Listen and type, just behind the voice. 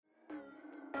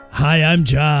Hi, I'm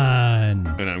John.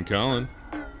 And I'm Colin.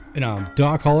 And I'm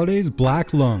Doc Holliday's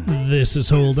Black Lung. This is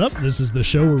Hold Up. This is the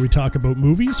show where we talk about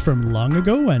movies from long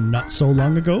ago and not so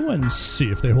long ago and see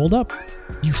if they hold up.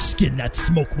 You skin that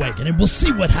smoke wagon and we'll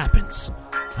see what happens.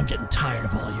 I'm getting tired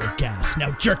of all your gas. Now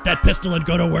jerk that pistol and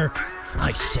go to work.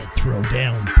 I said throw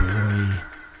down, boy.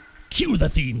 Cue the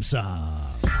theme song.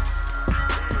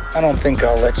 I don't think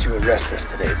I'll let you arrest us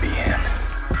today, Behan.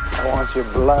 I want your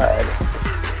blood.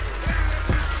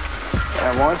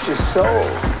 And I want your soul.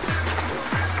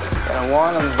 And I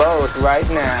want them both right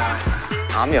now.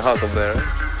 I'm your huckleberry.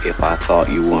 If I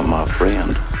thought you were my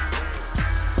friend,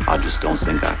 I just don't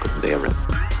think I could bear it.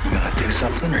 You gonna do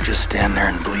something or just stand there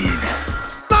and bleed?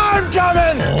 I'm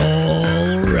coming!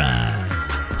 All right.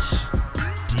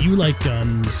 Do you like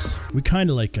guns? We kind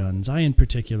of like guns. I, in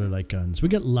particular, like guns. We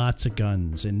got lots of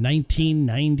guns in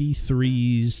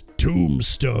 1993's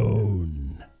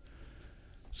Tombstone.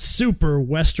 Super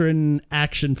Western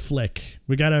action flick.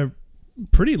 We got a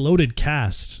pretty loaded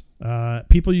cast.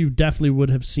 People you definitely would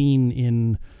have seen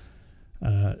in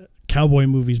cowboy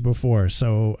movies before.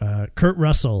 So Kurt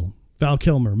Russell, Val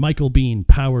Kilmer, Michael Biehn,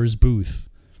 Powers Booth.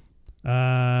 We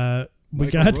got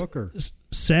Rooker.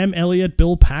 Sam Elliott,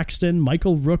 Bill Paxton,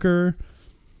 Michael Rooker,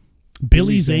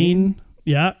 Billy Zane.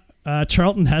 Yeah.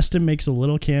 Charlton Heston makes a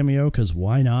little cameo because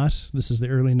why not? This is the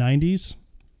early 90s.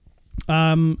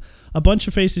 A bunch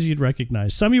of faces you'd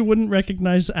recognize. Some you wouldn't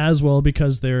recognize as well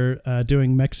because they're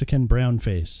doing Mexican brown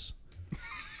face.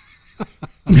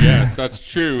 Yes, that's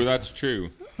true. That's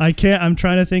true. I'm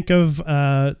trying to think of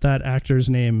that actor's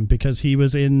name because he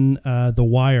was in The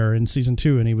Wire in season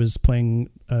 2 and he was playing.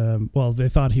 They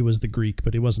thought he was the Greek,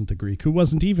 but he wasn't the Greek. Who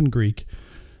wasn't even Greek?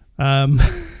 Anyway,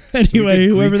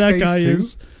 whoever that guy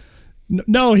is.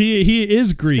 No, he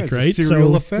is Greek, right? A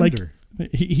serial offender. Like,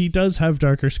 he does have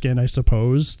darker skin, I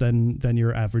suppose, than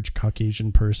your average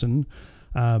Caucasian person.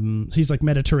 He's like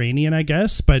Mediterranean, I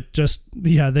guess, but just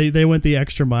they went the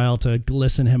extra mile to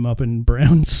glisten him up in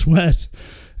brown sweat,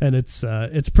 and it's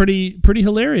pretty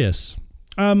hilarious.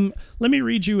 Let me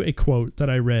read you a quote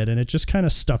that I read, and it just kind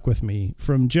of stuck with me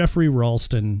from Jeffrey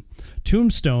Ralston.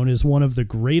 Tombstone is one of the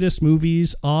greatest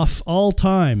movies of all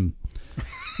time.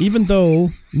 Even though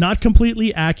not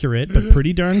completely accurate, but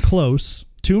pretty darn close,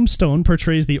 Tombstone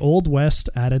portrays the Old West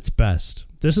at its best.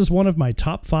 This is one of my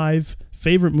top 5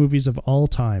 favorite movies of all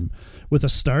time, with a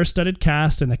star-studded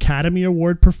cast and Academy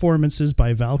Award performances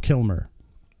by Val Kilmer.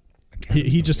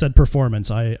 He just said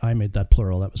performance. I made that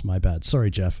plural. That was my bad.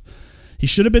 Sorry, Jeff. He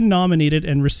should have been nominated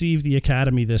and received the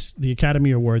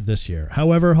Academy Award this year.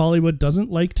 However, Hollywood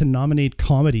doesn't like to nominate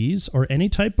comedies or any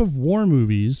type of war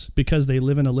movies because they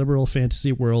live in a liberal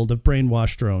fantasy world of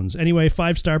brainwashed drones. Anyway,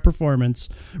 5-star performance,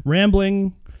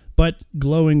 rambling but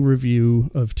glowing review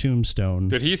of Tombstone.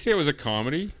 Did he say it was a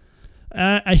comedy?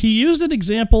 He used it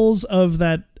examples of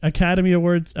that Academy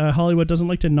Award. Hollywood doesn't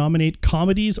like to nominate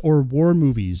comedies or war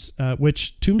movies,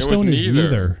 which Tombstone is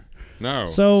neither. No.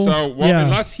 Yeah.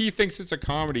 Unless he thinks it's a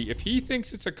comedy. If he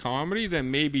thinks it's a comedy,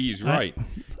 then maybe he's right.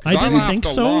 I didn't think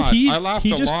so. I laughed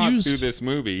a just lot used through this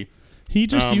movie. He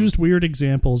just used weird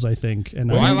examples, I think,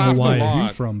 and I don't know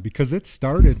why. From because it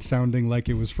started sounding like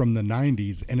it was from the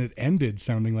 90s and it ended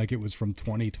sounding like it was from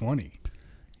 2020.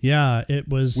 Yeah, it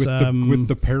was with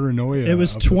the paranoia. It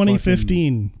was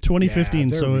 2015. 2015,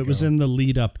 Yeah, so it was in the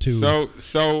lead up to.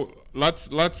 So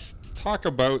let's talk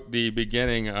about the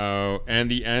beginning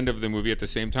and the end of the movie at the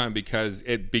same time because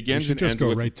it begins and ends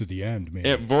with right to the end, man.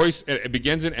 It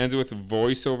begins and ends with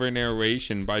voiceover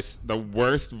narration by the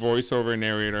worst voiceover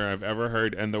narrator I've ever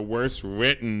heard and the worst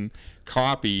written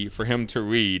copy for him to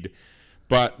read.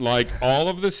 But like all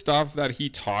of the stuff that he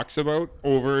talks about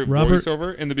over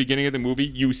voiceover in the beginning of the movie,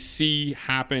 you see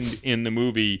happened in the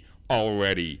movie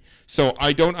already. So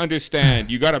I don't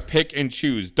understand. You got to pick and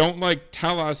choose. Don't like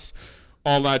tell us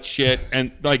all that shit.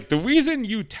 And like the reason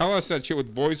you tell us that shit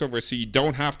with voiceover so you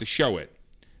don't have to show it.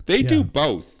 They do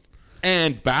both.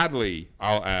 And badly,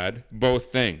 I'll add,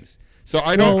 both things. So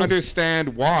I don't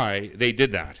understand why they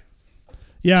did that.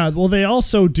 Yeah, well, they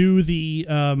also do the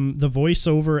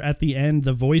voiceover at the end,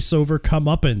 the voiceover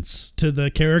comeuppance to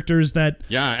the characters that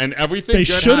and everything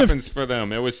good happens for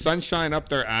them. It was sunshine up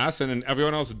their ass, and then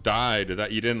everyone else died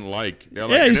that you didn't like. They're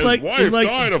like, his wife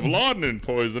died of laudanum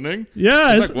poising.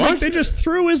 Yeah, it's like they just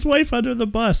threw his wife under the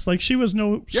bus. Like she was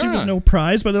no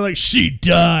prize, but they're like, she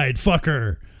died. Fuck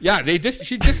her. Yeah,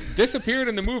 she just disappeared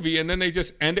in the movie, and then they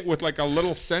just end it with like a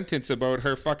little sentence about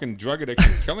her fucking drug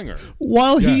addiction killing her.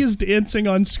 While he is dancing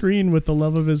on screen with the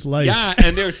love of his life. Yeah,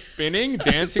 and they're spinning,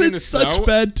 dancing in the snow. Such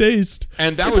bad taste.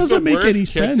 And that was the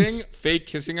worst fake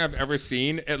kissing I've ever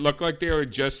seen. It looked like they were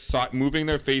just moving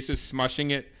their faces,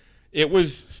 smushing it It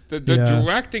was the Yeah.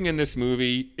 directing in this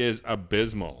movie is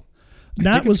abysmal. I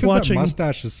Nat think it's was 'cause watching. That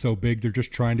mustache is so big, they're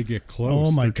just trying to get close.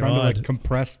 Oh my They're trying to God. like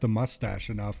compress the mustache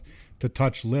enough to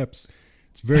touch lips.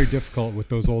 It's very difficult with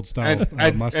those old style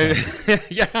mustaches.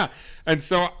 Yeah, and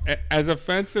so as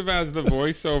offensive as the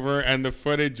voiceover and the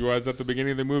footage was at the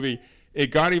beginning of the movie, it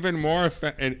got even more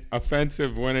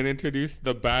offensive when it introduced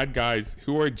the bad guys,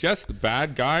 who were just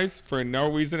bad guys for no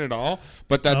reason at all,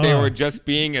 but that they Oh. were just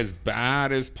being as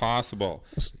bad as possible,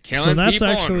 So killing that's people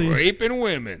actually- and raping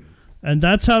women. And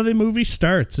that's how the movie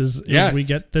starts is Yes. we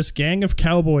get this gang of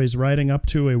cowboys riding up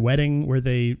to a wedding where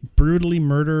they brutally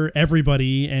murder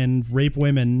everybody and rape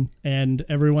women, and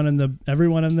everyone in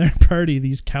their party,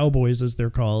 these cowboys as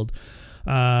they're called,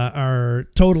 are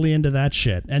totally into that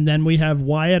shit. And then we have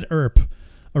Wyatt Earp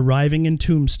arriving in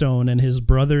Tombstone, and his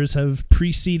brothers have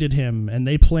preceded him, and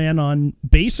they plan on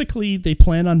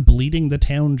bleeding the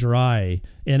town dry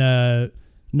in a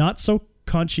not so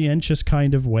conscientious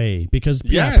kind of way, because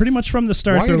Yes. pretty much from the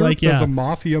start Wyatt they're Earp like, does a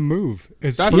mafia move.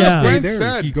 His That's first what day Brent there,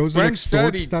 said. he goes Brent and said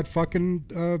extorts he- that fucking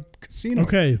casino.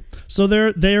 okay, so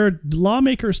they're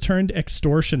lawmakers turned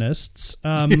extortionists,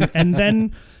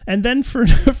 and then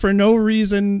for no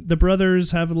reason the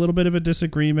brothers have a little bit of a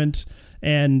disagreement,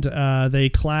 and they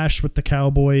clash with the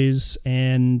cowboys,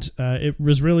 and it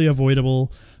was really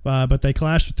avoidable. But they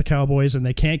clashed with the cowboys, and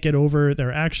they can't get over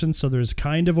their actions. So there's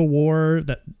kind of a war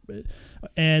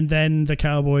and then the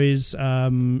cowboys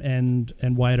and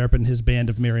Wyatt Earp and his band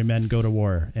of merry men go to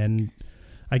war, and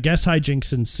I guess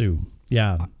hijinks ensue.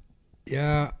 Yeah.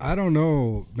 Yeah, I don't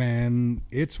know, man.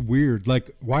 It's weird. Like,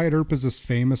 Wyatt Earp is this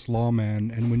famous lawman,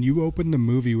 and when you open the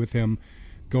movie with him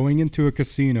going into a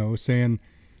casino saying,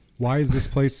 "Why is this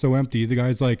place so empty?" The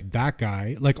guy's like, "That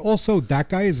guy." Like, also, that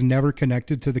guy is never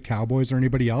connected to the Cowboys or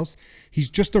anybody else.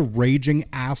 He's just a raging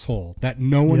asshole that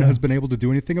no one Yeah. has been able to do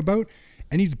anything about.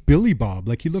 And he's Billy Bob.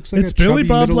 Like, he looks like It's a chubby, Billy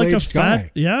Bob, like a middle-aged fat.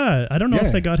 guy. Yeah, I don't know if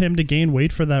Yeah. they got him to gain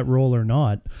weight for that role or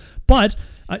not. But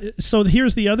so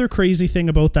here's the other crazy thing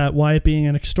about that Wyatt being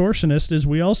an extortionist is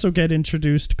we also get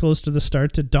introduced close to the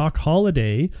start to Doc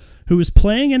Holliday, who is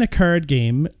playing in a card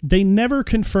game. They never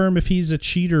confirm if he's a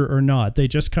cheater or not. They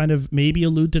just kind of maybe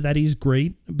allude to that he's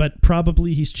great, but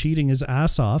probably he's cheating his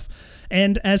ass off.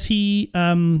 And as he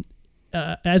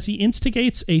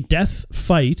instigates a death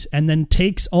fight and then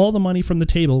takes all the money from the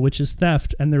table, which is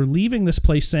theft, and they're leaving this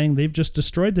place saying they've just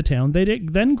destroyed the town, they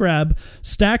then grab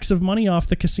stacks of money off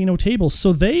the casino table.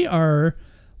 So they are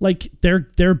like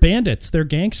they're bandits, they're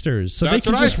gangsters. So That's they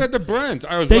can what just I said to Brent.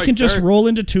 I was they like, can just they're- roll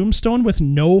into Tombstone with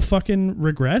no fucking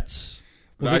regrets.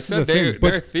 Well, I this is said the thing,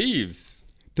 but- they're thieves.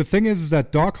 The thing is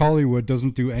that Doc Hollywood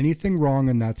doesn't do anything wrong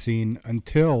in that scene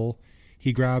until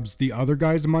he grabs the other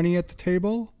guy's money at the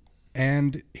table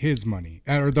and his money,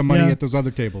 or the money Yeah. at those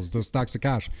other tables, those stacks of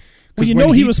cash. 'Cause Well, you when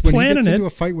know he was when planning he gets it. into a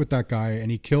fight with that guy and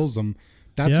he kills him.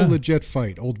 That's Yeah. a legit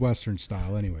fight, old Western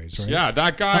style, anyways, right? Yeah,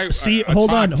 that guy. See,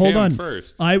 hold on. attacked him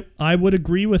first. I would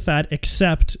agree with that,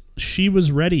 except she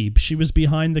was ready. She was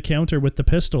behind the counter with the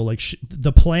pistol. Like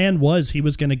the plan was he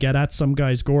was going to get at some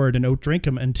guy's gourd and outdrink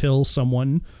him until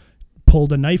someone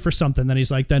pulled a knife or something. Then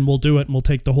he's like, then we'll do it and we'll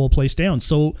take the whole place down.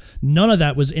 So none of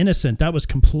that was innocent. That was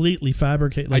completely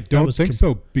fabricated. Like, I don't think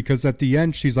so, because at the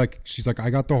end she's like, I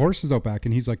got the horses out back,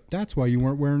 and he's like, that's why you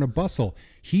weren't wearing a bustle.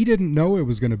 He didn't know it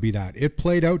was going to be that. It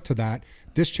played out to that.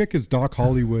 This chick is Doc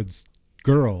Hollywood's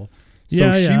girl, so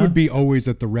Yeah, she yeah. would be always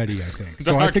at the ready, I think.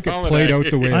 So I Doc think it Holliday. played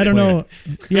out the way I it don't played.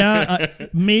 know. Yeah,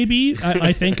 maybe.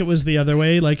 I think it was the other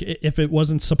way. Like if it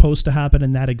wasn't supposed to happen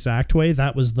in that exact way,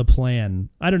 that was the plan.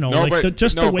 I don't know. No, like but-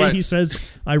 the way but- he says,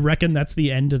 I reckon that's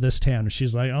the end of this town.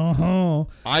 She's like, oh.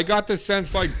 I got the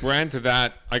sense like Brent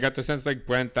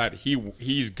that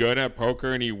he's good at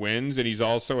poker and he wins, and he's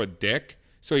also a dick.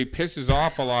 So he pisses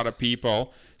off a lot of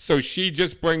people. So she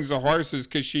just brings the horses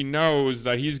because she knows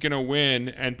that he's going to win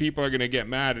and people are going to get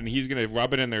mad and he's going to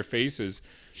rub it in their faces.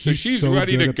 So He's she's so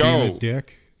ready good to at being go. a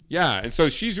dick. Yeah, and so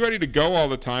she's ready to go all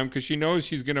the time because she knows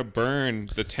she's going to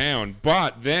burn the town.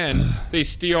 But then they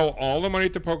steal all the money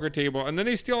at the poker table, and then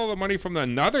they steal all the money from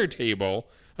another table,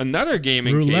 another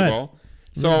gaming Roulette. table.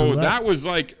 So Roulette. that was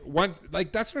like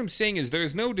that's what I'm saying is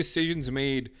there's no decisions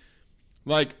made.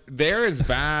 Like they're as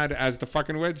bad as the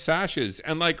fucking red sashes,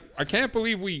 and like I can't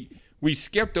believe we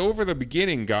skipped over the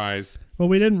beginning, guys. Well,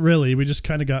 we didn't really. We just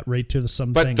kind of got right to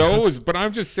some But things. but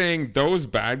I'm just saying those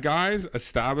bad guys,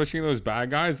 establishing those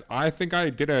bad guys, I think I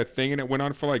did a thing and it went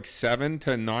on for like 7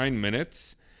 to 9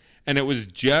 minutes. And it was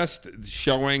just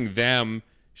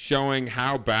showing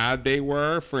how bad they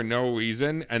were for no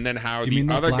reason. And then how Do you mean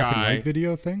the that other black and guy. white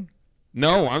video thing?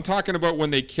 No, I'm talking about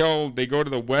when they go to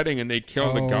the wedding and they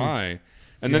kill the Oh. guy.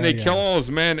 And then Yeah, they kill all his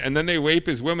men, and then they rape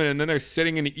his women, and then they're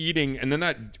sitting and eating, and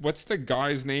then what's the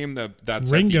guy's name?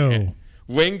 That's Ringo.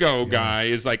 Ringo guy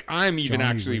is like, I'm even Johnny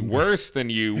actually Ringo. worse than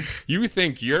you. You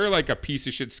think you're like a piece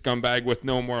of shit scumbag with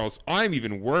no morals. I'm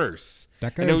even worse.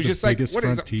 That guy And it has was the just like, biggest what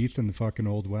is front teeth in the fucking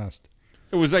Old West.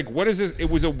 It was like, what is this? It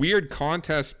was a weird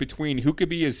contest between who could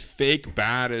be as fake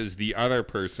bad as the other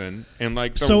person. And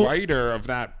like the writer of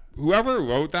that, whoever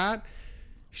wrote that,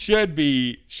 should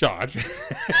be shot.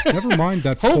 Never mind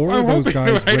that four of those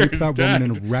guys raped that woman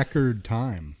in record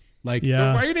time. Like,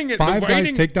 Yeah. five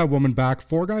guys take that woman back,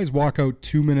 4 guys walk out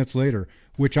 2 minutes later,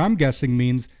 which I'm guessing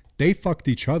means they fucked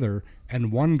each other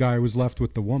and 1 guy was left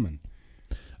with the woman.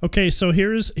 Okay, so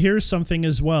here's something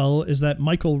as well, is that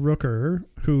Michael Rooker,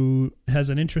 who has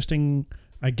an interesting,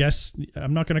 I guess,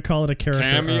 I'm not going to call it a character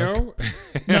Cameo?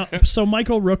 arc. No, so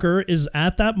Michael Rooker is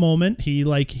at that moment,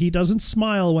 he doesn't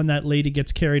smile when that lady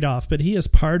gets carried off, but he is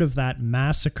part of that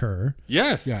massacre.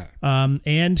 Yes. Yeah.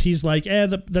 And he's like,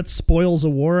 that spoils a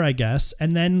war, I guess.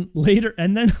 And then later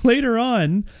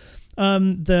on,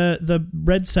 the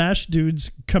Red Sash dudes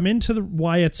come into the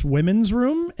Wyatt's women's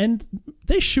room and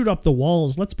they shoot up the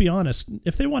walls. Let's be honest.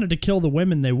 If they wanted to kill the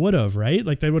women, they would have, right?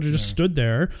 Like, they would have just stood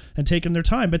there and taken their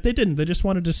time, but they didn't. They just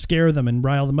wanted to scare them and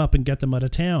rile them up and get them out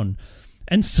of town.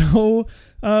 And so,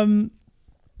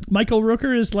 Michael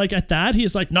Rooker is like, at that,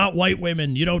 he's like, not white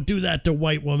women. You don't do that to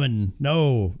white women.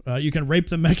 No, you can rape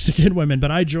the Mexican women,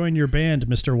 but I join your band,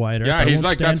 Mr. White. Yeah, he's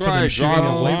like, that's why I draw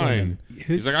the line. His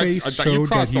He's like, face I thought you showed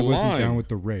that crossed he the wasn't line. down with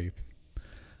the rape.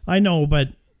 I know, but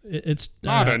it's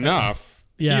Not enough.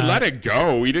 yeah. He let it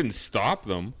go. He didn't stop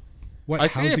them. What? I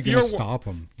How's say he if gonna you're- stop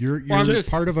him? You're Well, I'm just-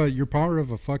 part of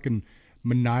a fucking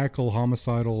maniacal,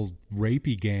 homicidal,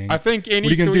 rapey gang. I think any what are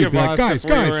you gonna three do? of Be us, like, if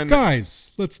we were in the-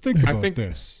 guys, let's think about think-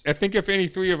 this. I think if any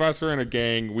 3 of us were in a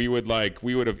gang, we would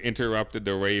have interrupted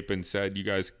the rape and said, you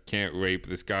guys can't rape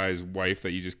this guy's wife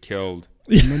that you just killed.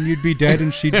 And then you'd be dead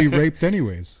and she'd be raped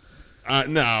anyways.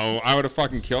 No, I would have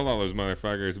fucking killed all those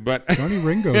motherfuckers. But Johnny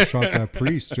Ringo shot that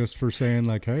priest just for saying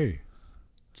like, hey,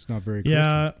 it's not very Christian.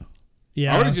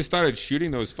 yeah. I would have just started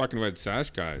shooting those fucking Red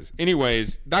Sash guys.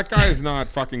 Anyways, that guy is not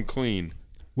fucking clean.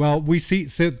 Well, we see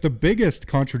so the biggest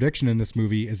contradiction in this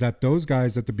movie is that those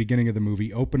guys at the beginning of the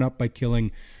movie open up by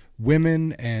killing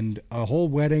women and a whole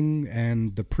wedding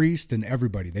and the priest and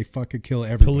everybody. They fucking kill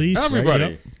everybody. Police, right?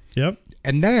 Everybody. Yep.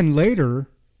 And then later,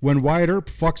 when Wyatt Earp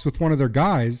fucks with one of their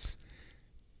guys,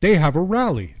 they have a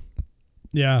rally.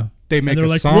 Yeah. They make and they're a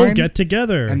like, sign, we'll get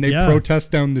together. and they yeah.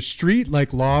 protest down the street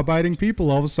like law-abiding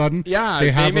people. All of a sudden, Yeah,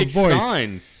 they have make a voice.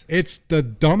 signs. It's the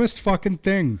dumbest fucking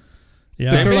thing.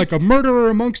 Yeah. That they're make- like a murderer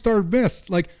amongst our midst.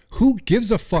 Like, who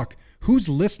gives a fuck? Who's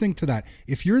listening to that?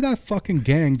 If you're that fucking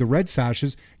gang, the Red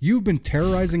Sashes, you've been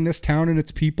terrorizing this town and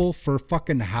its people for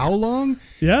fucking how long?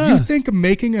 Yeah. You think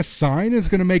making a sign is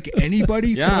going to make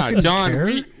anybody Yeah, fucking John, care?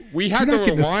 we had You're to not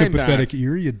getting a rewind sympathetic that.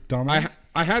 ear, you dumbass.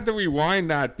 I had to rewind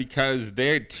that because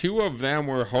 2 of them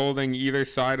were holding either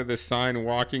side of the sign,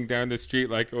 walking down the street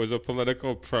like it was a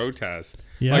political protest.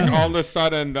 Yeah. Like all of a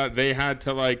sudden that they had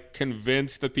to like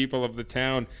convince the people of the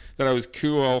town that it was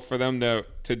cool for them to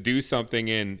do something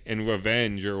in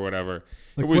revenge or whatever.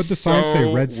 Like, it was what'd the sign say?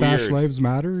 so Red Sash weird. Lives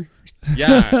Matter?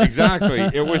 Yeah, exactly.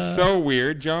 It was so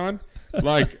weird, John.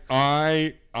 Like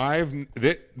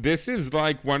this is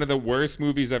like one of the worst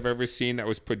movies I've ever seen that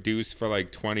was produced for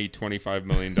like $25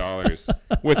 million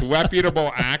with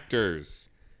reputable actors.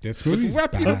 This With movie's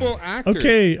reputable bad. actors.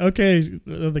 Okay.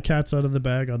 The cat's out of the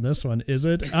bag on this one, is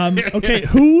it? Okay,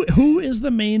 who is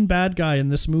the main bad guy in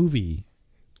this movie?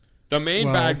 The main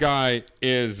Well- bad guy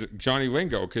is Johnny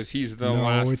Ringo because he's the No,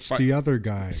 last. it's the other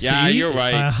guy. Yeah, See? you're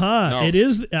right. No, It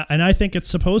is, and I think it's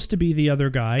supposed to be the other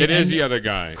guy. It is And the other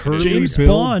guy. Curly James Bill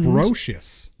Bond.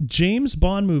 Brocious. James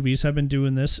Bond movies have been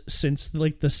doing this since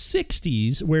like the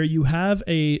 60s, where you have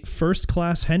a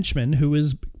first-class henchman who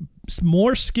is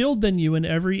more skilled than you in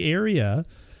every area,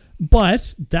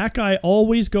 but that guy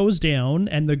always goes down,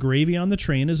 and the gravy on the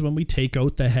train is when we take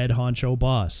out the head honcho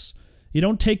boss. You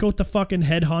don't take out the fucking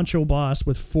head honcho boss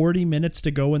with 40 minutes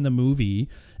to go in the movie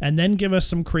and then give us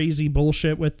some crazy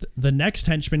bullshit with the next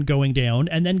henchman going down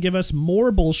and then give us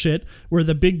more bullshit where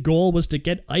the big goal was to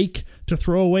get Ike to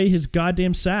throw away his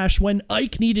goddamn sash when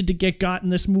Ike needed to get got in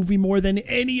this movie more than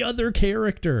any other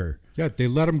character. Yeah, they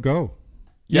let him go.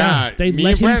 Yeah, they me let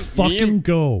and him Brent- fucking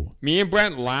go. Me and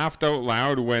Brent laughed out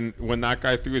loud when that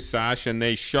guy threw his sash and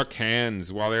they shook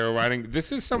hands while they were writing.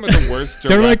 This is some of the worst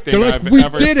They're like, directing I've "We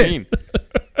ever did it." seen.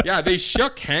 Yeah, they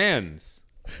shook hands.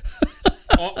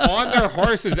 on their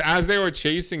horses as they were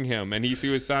chasing him, and he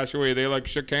threw his sash away. They like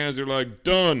shook hands. They're like,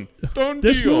 done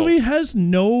This deal. movie has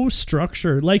no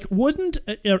structure. Like, wouldn't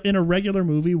in a regular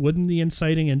movie, wouldn't the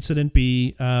inciting incident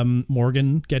be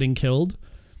Morgan getting killed?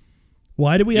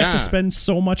 Why do we have to spend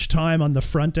so much time on the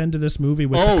front end of this movie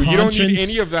with the conscience you don't need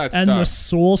any of that and stuff. the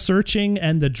soul searching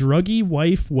and the druggy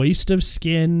wife waste of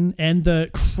skin and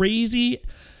the crazy,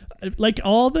 like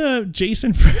all the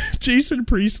Jason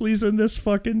Priestley's in this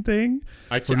fucking thing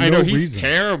I For know no he's reason.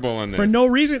 terrible in this. for no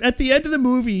reason. At the end of the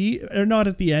movie, or not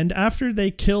at the end, after they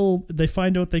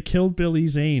find out they killed Billy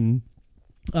Zane.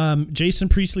 Jason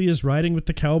Priestley is riding with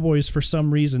the Cowboys for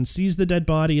some reason, sees the dead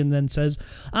body, and then says,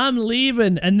 "I'm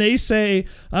leaving." And they say,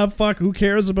 "Oh fuck, who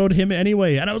cares about him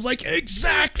anyway?" And I was like,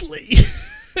 exactly.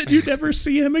 And you never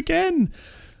see him again.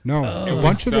 No, a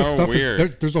bunch of so this stuff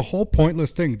weird. there's a whole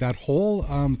pointless thing. That whole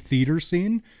theater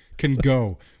scene can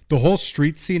go. The whole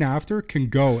street scene after can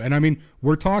go. And I mean,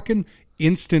 we're talking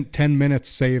instant 10 minutes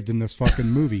saved in this fucking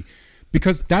movie.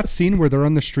 Because that scene where they're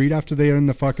on the street after they are in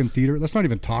the fucking theater, let's not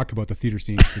even talk about the theater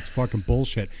scene. It's fucking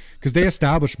bullshit. Because they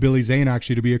established Billy Zane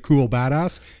actually to be a cool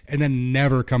badass and then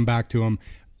never come back to him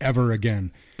ever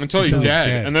again. Until he's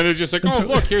dead. And then they're just like, oh,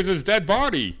 look, here's his dead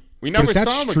body. We never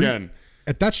saw him again.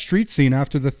 At that street scene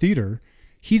after the theater,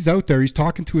 he's out there. He's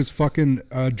talking to his fucking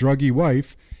druggy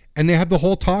wife, and they have the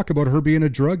whole talk about her being a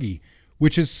druggie,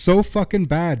 which is so fucking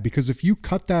bad because if you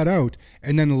cut that out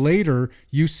and then later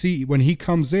you see when he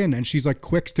comes in and she's like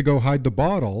quicks to go hide the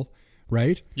bottle,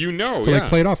 right? You know, To yeah. like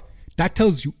play it off. That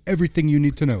tells you everything you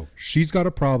need to know. She's got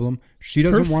a problem. She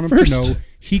doesn't Her want him first- to know.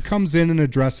 He comes in and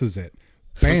addresses it.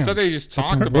 Bam. Instead they just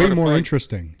talked That's about way it for more like-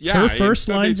 interesting. Yeah, Her first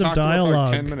instead they lines of talked about it for like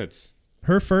dialogue. 10 minutes.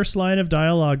 Her first line of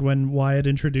dialogue when Wyatt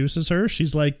introduces her,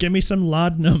 she's like, "Give me some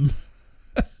laudanum."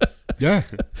 Yeah.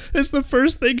 It's the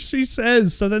first thing she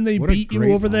says. So then they What a beat you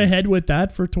great over the line. head with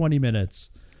that for 20 minutes.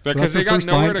 So Because that's they her got first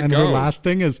nowhere line, to and go. her last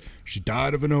thing is she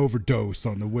died of an overdose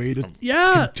on the way to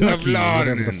Yeah. Kentucky, or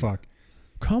whatever the laudanum. fuck.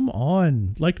 Come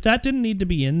on. Like, that didn't need to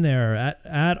be in there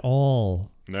at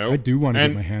all. No. I do want to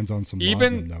And get my hands on some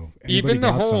even- laudanum, though. even Anybody the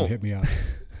got some, whole- hit me up.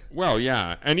 Well,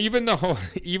 yeah. And even the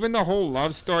whole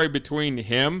love story between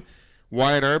him,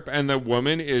 Wyatt Earp, and the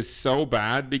woman is so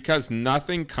bad because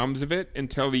nothing comes of it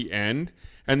until the end.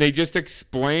 And they just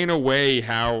explain away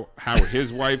how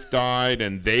his wife died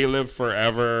and they live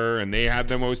forever and they had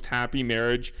the most happy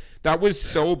marriage. That was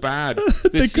so bad.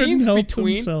 They couldn't help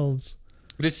themselves.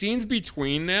 The scenes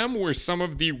between them were some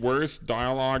of the worst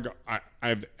dialogue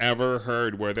I've ever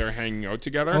heard where they're hanging out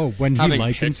together. Oh, when he having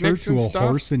likens her picnics to and a stuff.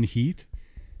 horse in heat?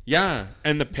 Yeah,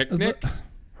 and the picnic.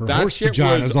 Her That horse shit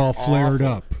vagina's was all flared awful.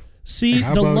 up. See,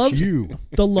 How the about you?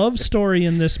 love story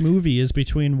in this movie is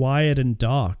between Wyatt and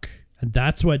Doc. And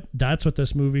that's what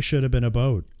this movie should have been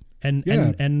about. And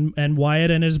Yeah. and Wyatt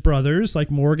and his brothers, like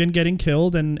Morgan getting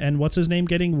killed and what's his name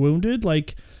getting wounded.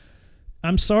 Like,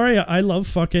 I'm sorry, I love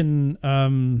fucking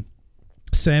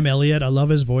Sam Elliott. I love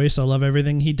his voice. I love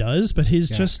everything he does, but he's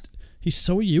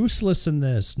so useless in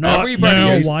this. Not Everybody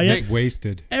now, is- Wyatt. He's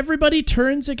wasted. Everybody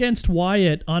turns against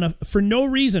Wyatt for no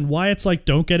reason. Wyatt's like,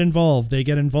 "Don't get involved." They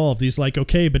get involved. He's like,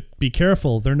 "Okay, but be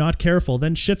careful." They're not careful.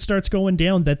 Then shit starts going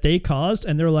down that they caused,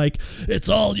 and they're like, "It's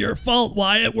all your fault,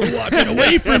 Wyatt. We're walking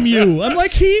away from you." I'm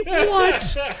like,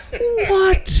 what?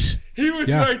 What? He was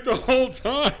Yeah. right the whole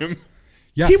time.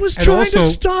 Yeah. He was and trying also, to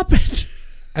stop it.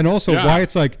 And also, Yeah.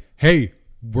 Wyatt's like, hey,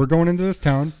 we're going into this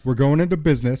town. We're going into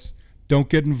business. Don't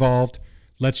get involved.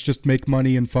 Let's just make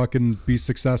money and fucking be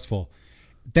successful.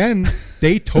 Then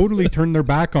they totally turn their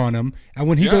back on him. And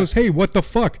when he Yeah. goes, hey, what the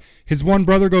fuck? His one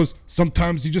brother goes,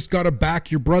 sometimes you just got to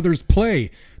back your brother's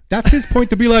play. That's his point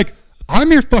to be like,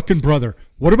 I'm your fucking brother.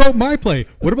 What about my play?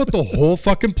 What about the whole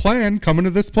fucking plan coming to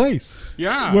this place?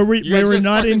 Yeah. Where You guys we're just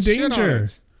not in fucking shit on danger.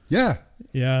 it. Yeah.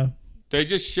 Yeah. They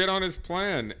just shit on his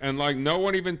plan, and like no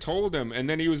one even told him. And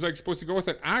then he was like supposed to go with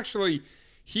it. Actually,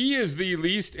 he is the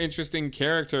least interesting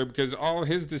character because all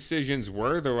his decisions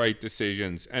were the right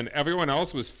decisions, and everyone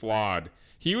else was flawed.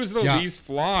 He was the Yeah. least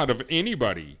flawed of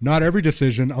anybody. Not every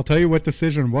decision. I'll tell you what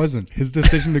decision wasn't. His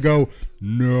decision to go,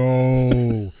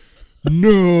 no,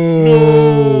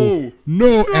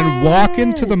 and walk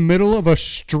into the middle of a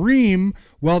stream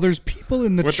while there's people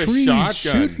in the With a trees shotgun.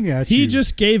 shooting at you. He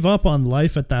just gave up on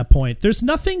life at that point. There's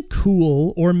nothing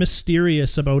cool or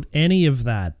mysterious about any of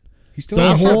that. He still the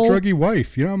has a whole- hot druggy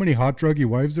wife. You know how many hot druggy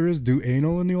wives there is do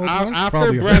anal in the old west? After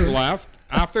Probably a Brent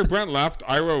lot. left,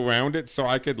 I rewound it so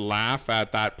I could laugh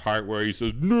at that part where he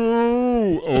says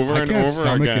no over I and can't over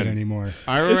stomach again. it anymore.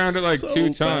 I rewound It's it like so 2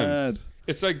 times. bad.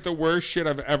 It's like the worst shit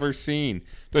I've ever seen.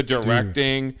 The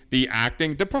directing, the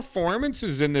acting, the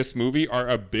performances in this movie are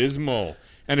abysmal.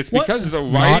 And it's What? because the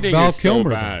Not writing Val is Kilmer, so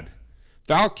though. bad.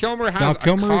 Val Kilmer has Val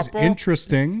Kilmer a is couple.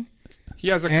 interesting. He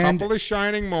has a and- couple of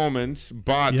shining moments,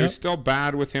 but they're Yep. still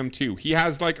bad with him too. He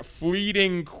has like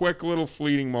fleeting, quick little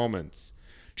fleeting moments.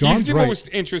 John's He's the right. most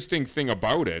interesting thing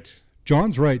about it.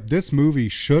 John's right. This movie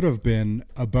should have been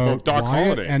about Doc Wyatt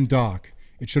Holliday. and Doc.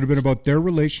 It should have been about their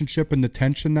relationship and the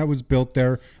tension that was built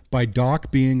there by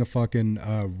Doc being a fucking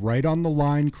right on the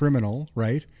line criminal,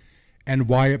 right? And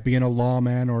Wyatt being a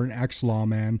lawman or an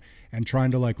ex-lawman and trying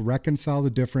to like reconcile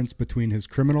the difference between his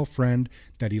criminal friend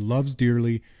that he loves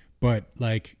dearly, but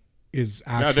like is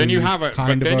actually then you have a-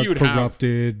 kind but of then a you'd have-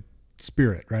 corrupted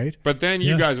spirit, right? But then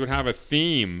you Yeah. guys would have a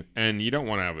theme, and you don't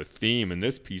want to have a theme in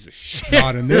this piece of shit.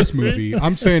 Not in this movie.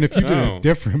 I'm saying if you did No. a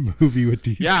different movie with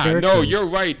these Yeah, characters. no, you're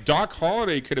right. Doc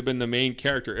Holliday could have been the main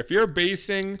character. If you're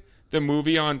basing the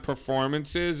movie on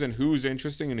performances and who's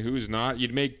interesting and who's not,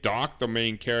 you'd make Doc the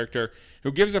main character.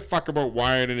 Who gives a fuck about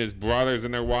Wyatt and his brothers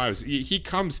and their wives? He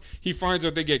finds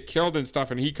out they get killed and stuff,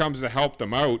 and he comes to help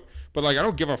them out. But like, I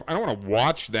don't want to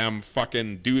watch them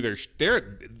fucking do their.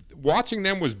 Watching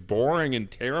them was boring and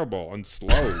terrible and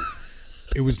slow.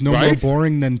 It was no more Right?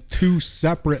 boring than two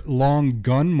separate long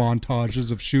gun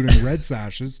montages of shooting red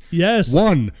sashes. Yes.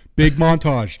 One big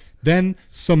montage, then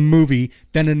some movie,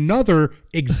 then another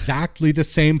exactly the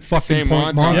same fucking Same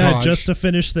point montage. Yeah, montage. just to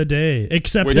finish the day.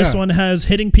 Except Wait, this yeah. one has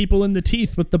hitting people in the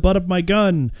teeth with the butt of my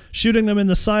gun, shooting them in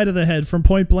the side of the head from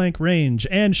point blank range,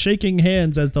 and shaking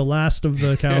hands as the last of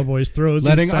the cowboys throws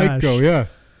letting his sash. Ike go. Yeah,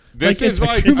 This Like, is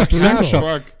it's- like it's a brutal.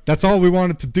 textbook. that's all we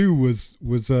wanted to do was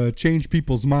change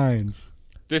people's minds.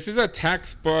 This is a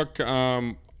textbook.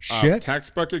 Shit.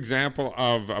 Textbook example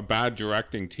of a bad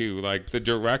directing too. Like the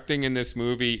directing in this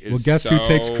movie is. Well, guess who so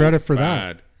takes credit for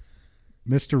that? bad.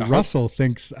 Mr. Russell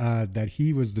thinks that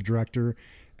he was the director,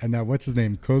 and that what's his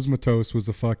name, Cosmatos, was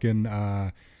a fucking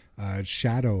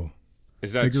shadow.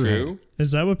 Is that Figurehead. true?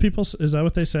 Is that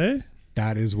what they say?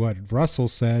 That is what Russell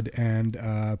said, and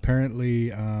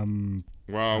apparently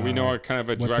Well, we know what kind of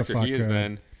a what the director he fuck, is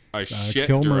then. A shit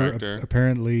Kilmer director.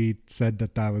 apparently said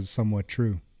that was somewhat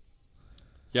true.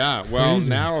 Yeah, well, Crazy.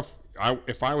 now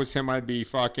if I was him, I'd be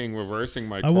fucking reversing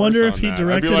my course wonder if on he that.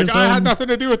 directed I'd be like, his I had own- nothing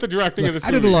to do with the directing of this I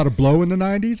movie. did a lot of blow in the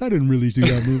 90s. I didn't really do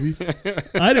that movie.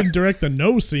 I didn't direct the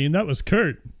no scene. That was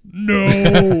Kurt.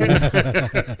 No.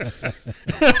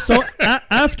 So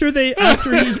after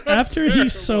he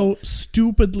so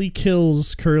stupidly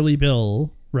kills Curly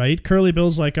Bill, right? Curly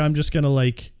Bill's like, I'm just gonna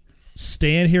like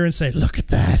stand here and say, look at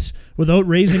that, without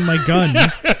raising my gun,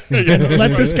 and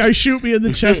let this guy shoot me in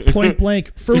the chest point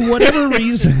blank for whatever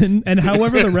reason, and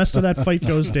however the rest of that fight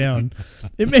goes down,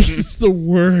 it makes it the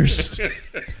worst.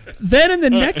 Then in the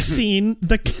next scene,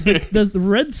 the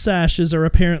red sashes are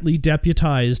apparently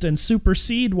deputized and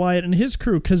supersede Wyatt and his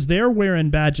crew because they're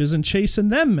wearing badges and chasing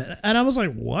them. And I was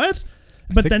like, what?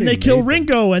 But think then they they kill made them.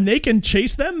 Ringo and they can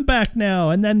chase them back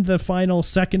now. And then the final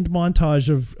second montage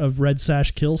of red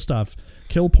sash kill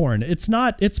porn.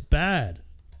 It's bad.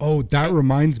 Oh, that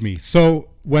reminds me. So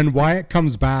when Wyatt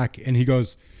comes back and he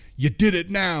goes, "You did it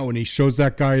now," and he shows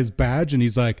that guy his badge and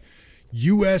he's like,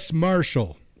 U.S.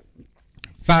 Marshal.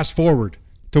 Fast forward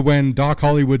to when Doc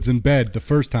Hollywood's in bed the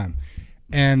first time,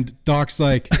 and Doc's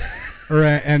like,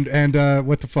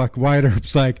 what the fuck? Wyatt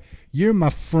Earp's like, "You're my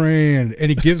friend," and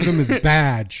he gives him his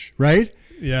badge, right?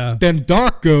 Yeah. Then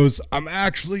Doc goes, "I'm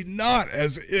actually not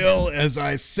as ill as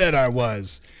I said I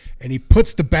was." And he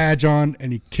puts the badge on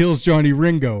and he kills Johnny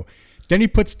Ringo. Then he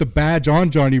puts the badge on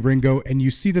Johnny Ringo and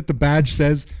you see that the badge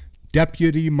says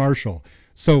Deputy Marshal.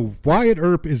 So Wyatt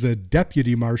Earp is a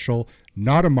deputy marshal,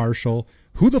 not a marshal.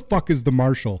 Who the fuck is the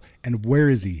marshal and where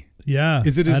is he? Yeah.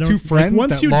 Is it his I don't- two friends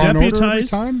once that you Law and Order every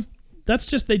deputize, time? that's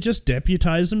just they just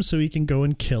deputize him so he can go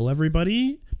and kill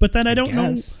everybody. But then I don't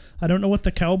guess. know what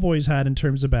the Cowboys had in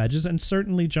terms of badges, and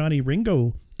certainly Johnny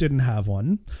Ringo didn't have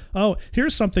one. Oh,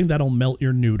 here's something that'll melt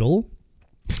your noodle.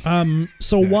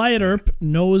 So Wyatt Earp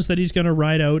knows that he's going to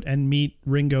ride out and meet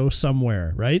Ringo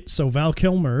somewhere, right? So Val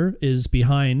Kilmer is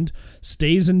behind,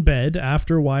 stays in bed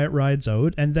after Wyatt rides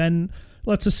out, and then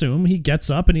let's assume he gets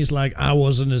up and he's like, I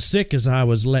wasn't as sick as I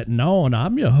was letting on.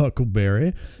 I'm your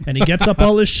Huckleberry. And he gets up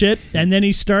all his shit, and then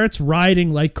he starts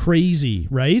riding like crazy,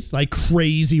 right? Like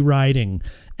crazy riding.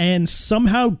 And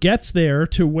somehow gets there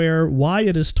to where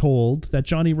Wyatt is told that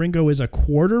Johnny Ringo is a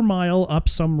quarter mile up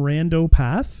some rando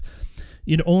path.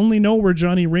 You'd only know where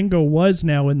Johnny Ringo was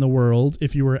now in the world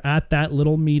if you were at that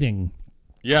little meeting.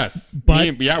 Yes.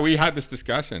 But- we had this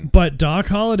discussion. But Doc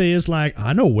Holliday is like,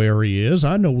 I know where he is.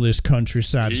 I know this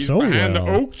countryside He's so behind well.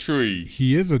 the oak tree.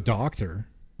 He is a doctor.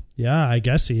 Yeah, I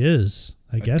guess he is.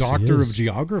 A doctor of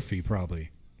geography, probably.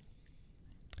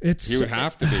 It's He would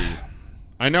have to be.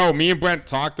 I know. Me and Brent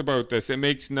talked about this. It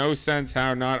makes no sense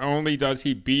how not only does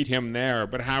he beat him there,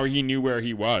 but how he knew where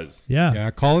he was. Yeah.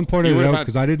 Yeah, Colin pointed He it would've out had-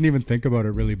 because I didn't even think about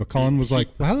it really. But Colin was like,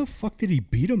 well, "How the fuck did he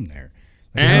beat him there?"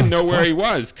 Like, And how know the where fuck- he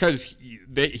was, because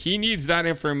he needs that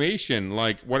information.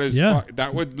 Like, what is Yeah.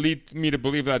 that would lead me to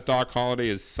believe that Doc Holliday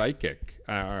is psychic.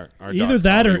 Either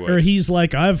that or he's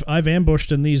like, I've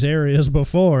ambushed in these areas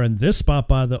before, and this spot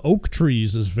by the oak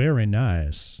trees is very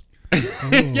nice.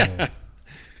 Yeah.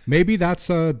 Maybe that's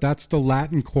the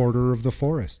Latin quarter of the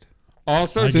forest.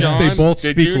 Also, Since John, they both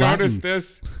did speak you notice Latin.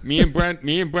 this? Me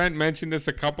and Brent mentioned this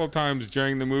a couple times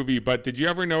during the movie, but did you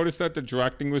ever notice that the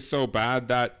directing was so bad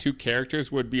that two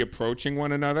characters would be approaching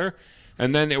one another,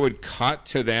 and then it would cut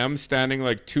to them standing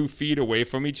like 2 feet away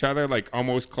from each other, like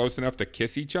almost close enough to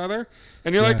kiss each other?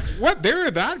 And you're like, what?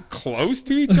 They're that close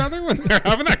to each other when they're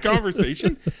having that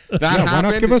conversation? That Yeah, why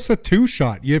happened. not give us a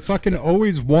 2-shot? You fucking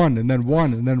always one and then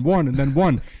one and then one and then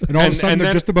one, and all of a sudden and they're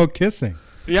then- just about kissing.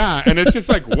 Yeah, and it's just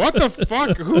like, what the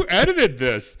fuck? Who edited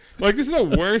this? Like, this is the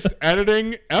worst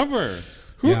editing ever.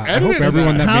 Who Yeah, I edited hope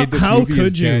everyone that? that made this How movie is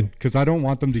could you? dead because I don't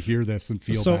want them to hear this and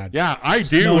feel So- bad. Yeah, I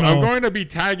do. No, I'm no. going to be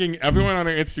tagging everyone on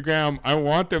our Instagram. I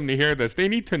want them to hear this. They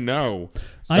need to know.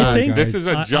 I Sorry, think This is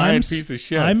a guys. giant piece of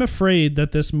shit. I'm afraid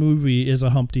that this movie is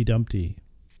a Humpty Dumpty.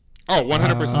 Oh,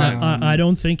 100%. I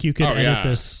don't think you could Oh, edit yeah.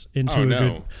 this into Oh, a no.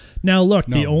 good. Now, look,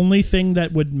 the No. only thing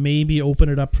that would maybe open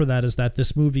it up for that is that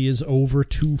this movie is over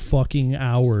 2 fucking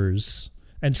hours,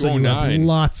 and so you have 209.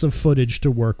 lots of footage to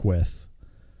work with.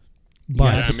 But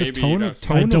Yeah, It's the maybe tone, that's-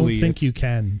 I don't tonally, think it's- you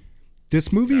can.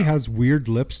 This movie has weird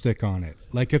lipstick on it.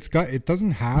 Like it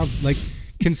doesn't have like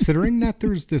considering that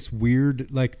there's this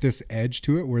weird like this edge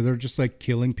to it where they're just like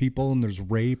killing people and there's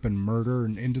rape and murder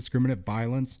and indiscriminate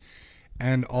violence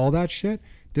and all that shit.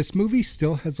 This movie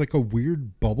still has like a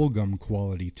weird bubblegum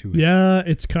quality to it. Yeah,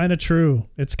 it's kind of true.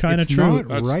 It's kind of It's true. not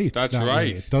That's- right. that's that way.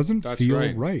 right. It doesn't That's feel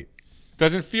right. right.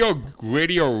 Doesn't feel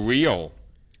gritty or real.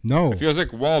 No. It feels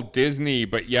like Walt Disney,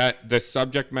 but yet the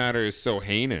subject matter is so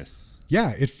heinous.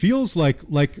 Yeah, it feels like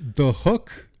the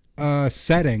Hook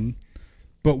setting,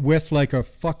 but with like a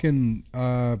fucking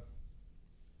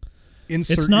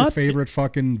insert It's your not- favorite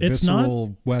fucking it's not-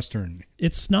 visceral western.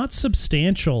 It's not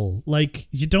substantial. Like,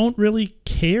 you don't really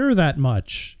care that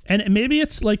much. And maybe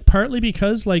it's like partly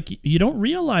because like you don't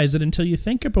realize it until you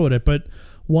think about it, but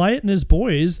Wyatt and his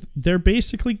boys, they're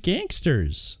basically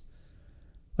gangsters.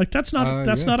 Like, that's not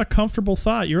Yeah. not a comfortable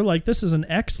thought. You're like, this is an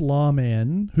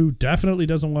ex-lawman who definitely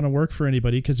doesn't want to work for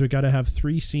anybody because we got to have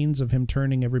 3 scenes of him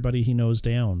turning everybody he knows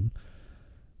down.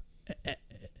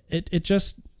 It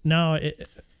just no,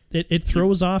 it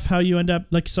throws off how you end up,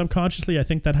 like, subconsciously. I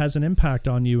think that has an impact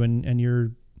on you and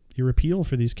your appeal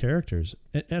for these characters.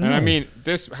 And I mean,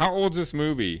 how old is this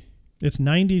movie? it's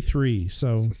 93,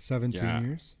 so 17 Yeah.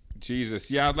 years. Jesus,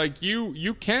 yeah, like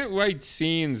you can't write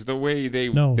scenes the way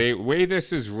No. way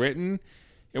this is written.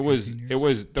 It was the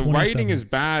 27. writing is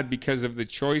bad because of the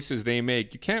choices they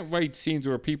make. You can't write scenes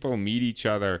where people meet each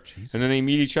other and then they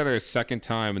meet each other a second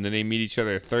time and then they meet each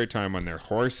other a third time on their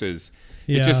horses.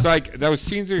 It's Yeah. just like those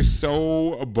scenes are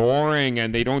so boring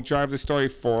and they don't drive the story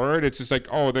forward. It's just like,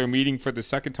 oh, they're meeting for the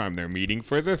second time. They're meeting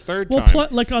for the third Well, time.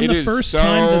 like on It the is first so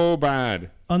time bad.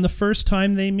 on the first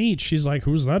time they meet, she's like,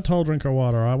 "Who's that tall drink of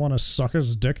water? I want to suck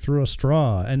his dick through a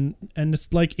straw." And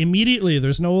it's like immediately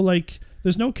there's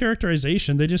no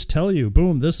characterization. They just tell you,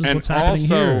 boom, this is And what's happening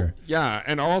also, here. yeah,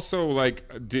 and also like,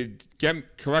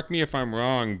 correct me if I'm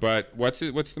wrong, but what's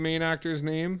the main actor's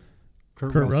name?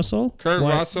 Kurt Russell? Kurt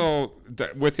Why- Russell,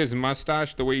 with his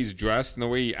mustache, the way he's dressed, and the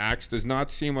way he acts, does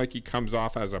not seem like he comes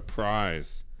off as a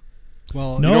prize.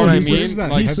 Well, No, You know what I he's, mean? This is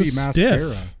that Like, he's heavy a mascara.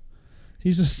 stiff.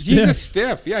 He's a stiff. He's a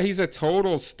stiff. Yeah, he's a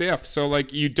total stiff. So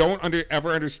like, you don't ever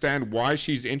understand why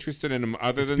she's interested in him,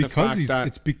 other than the fact that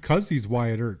It's because he's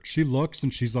Wyatt Earp. She looks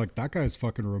and she's like, that guy's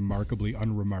fucking remarkably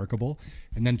unremarkable.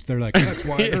 And then they're like, that's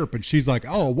Wyatt Earp. And she's like,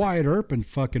 oh, Wyatt Earp, and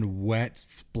fucking wet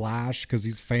splash because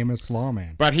he's famous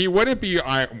lawman. But he wouldn't be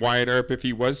Wyatt Earp if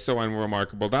he was so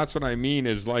unremarkable. That's what I mean,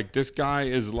 is like, this guy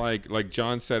is like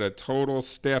John said, a total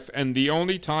stiff. And the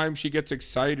only time she gets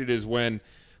excited is when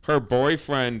her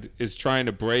boyfriend is trying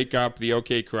to break up the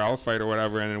OK Corral fight or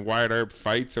whatever, and then Wyatt Earp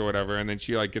fights or whatever, and then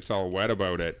she like gets all wet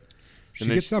about it. She And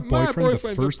then gets that "My boyfriend the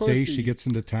boyfriend's a first day pussy." she gets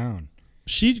into town.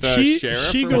 she The sheriff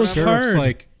she or goes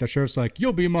whatever? The sheriff's like,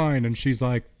 you'll be mine. And she's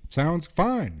like, sounds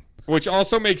fine. Which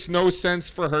also makes no sense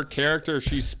for her character.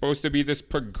 She's supposed to be this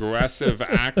progressive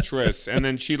actress, and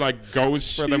then she like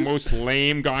goes for the She's- most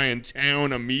lame guy in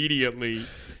town immediately.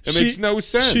 It makes no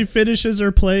sense. She finishes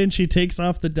her play and she takes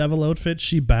off the devil outfit.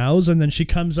 She bows and then she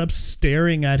comes up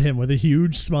staring at him with a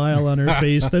huge smile on her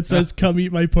face that says, "Come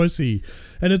eat my pussy."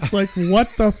 And it's like, what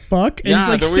the fuck? And Yeah, he's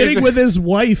like the sitting reason- with his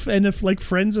wife and if like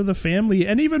friends of the family.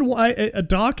 And even a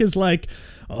Doc is like,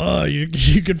 "Oh, you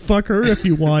could fuck her if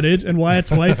you wanted." And Wyatt's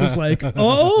wife is like,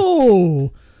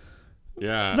 "Oh."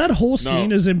 Yeah. That whole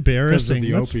scene is embarrassing.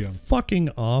 the That's opium. fucking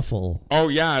awful. Oh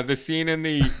yeah, the scene in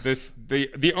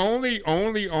the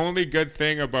only good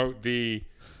thing about the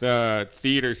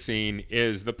theater scene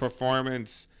is the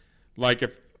performance, like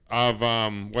of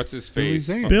what's his Billy face?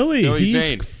 Zane. Billy, he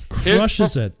Zane.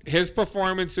 crushes it. His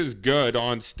performance is good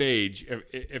on stage.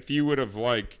 If you would have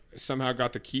like somehow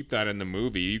got to keep that in the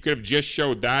movie, you could have just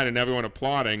showed that and everyone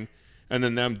applauding, and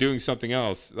then them doing something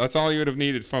else. That's all you would have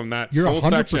needed from that You're whole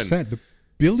 100%. section. But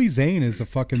Billy Zane is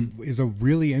a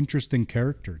really interesting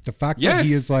character. The fact that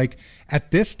he Yes. is like at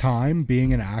this time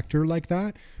being an actor like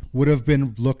that would have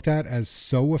been looked at as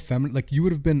so effeminate. Like you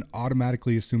would have been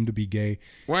automatically assumed to be gay.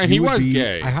 Well, and he You would was be-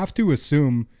 gay. I have to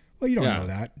assume. Well, you don't Yeah. know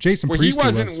that. Jason Well, he Priestley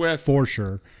wasn't was with- for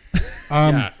sure.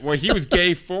 Yeah. Well, he was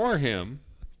gay for him.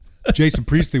 Jason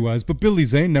Priestley was, but Billy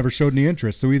Zane never showed any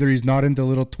interest. So either he's not into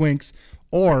little twinks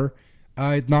or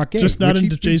not gay. Just not which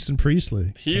into Jason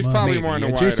Priestley. He's Come on. probably Maybe. more into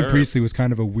Yeah, Wyatt Jason Earp. Priestley was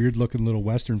kind of a weird looking little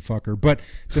Western fucker. But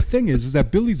the thing is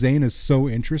that Billy Zane is so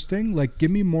interesting. Like,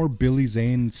 give me more Billy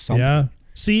Zane something. Yeah.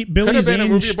 See, Could Billy have been a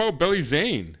Zane. movie about Billy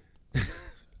Zane.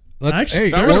 Actually,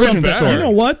 that was origin better. story. You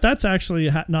know what? That's actually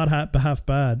not half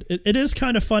bad. It is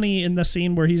kind of funny in the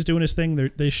scene where he's doing his thing.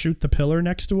 They shoot the pillar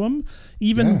next to him.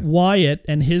 Even Yeah. Wyatt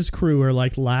and his crew are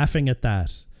like laughing at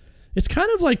that. It's kind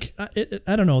of like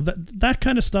I don't know that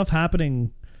kind of stuff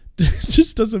happening.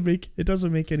 Just doesn't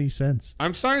make any sense.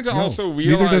 I'm starting to No, also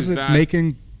neither realize does it that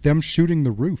making them shooting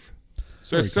the roof.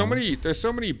 there's Sorry,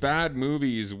 so many bad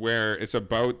movies where it's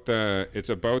about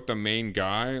the main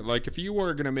guy. Like if you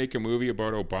were gonna make a movie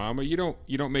about Obama, you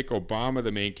don't make Obama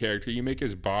the main character. You make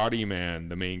his body man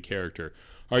the main character,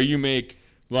 or you make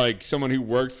like someone who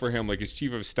worked for him, like his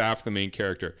chief of staff, the main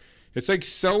character. It's like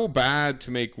so bad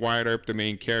to make Wyatt Earp the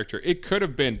main character. It could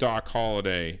have been Doc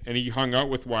Holliday, and he hung out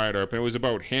with Wyatt Earp, and it was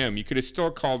about him. You could have still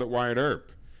called it Wyatt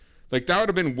Earp. Like that would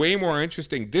have been way more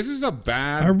interesting. This is a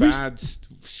bad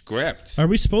script. Are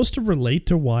we supposed to relate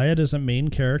to Wyatt as a main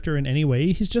character in any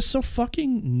way? He's just so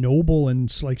fucking noble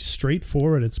and like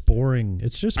straightforward. It's boring.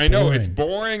 It's just I know boring. it's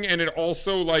boring, and it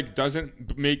also like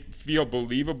doesn't feel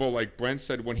believable. Like Brent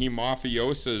said, when he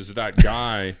mafiosas that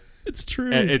guy. It's true.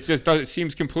 And it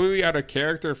seems completely out of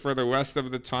character for the rest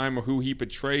of the time. Who he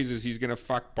portrays is he's gonna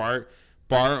fuck bar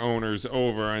owners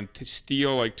over and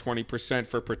steal like 20%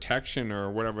 for protection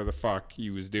or whatever the fuck he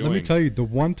was doing. Let me tell you, the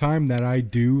one time that I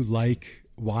do like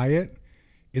Wyatt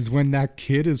is when that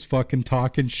kid is fucking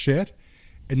talking shit,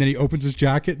 and then he opens his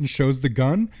jacket and shows the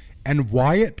gun, and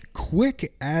Wyatt,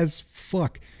 quick as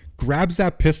fuck, grabs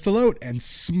that pistol out and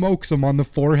smokes him on the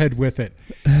forehead with it,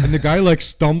 and the guy like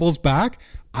stumbles back.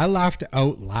 I laughed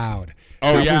out loud.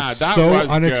 Oh, that yeah, was that so was good.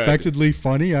 unexpectedly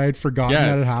funny. I had forgotten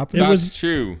that it happened. That's was-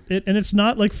 true. And it's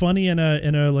not like funny in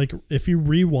a like if you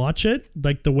rewatch it,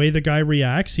 like the way the guy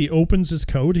reacts, he opens his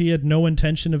coat. He had no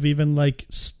intention of even like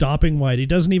stopping Wyatt. He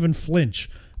doesn't even flinch.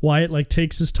 Wyatt like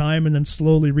takes his time and then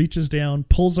slowly reaches down,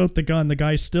 pulls out the gun. The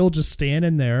guy's still just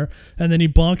standing there, and then he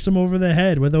bonks him over the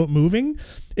head without moving.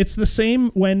 It's the same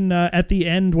when at the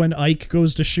end when Ike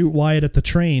goes to shoot Wyatt at the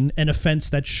train, an offense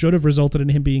that should have resulted in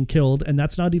him being killed, and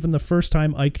that's not even the first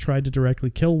time Ike tried to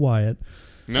directly kill Wyatt.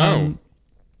 No.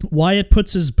 Wyatt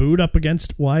puts his boot up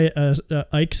against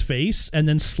Ike's face and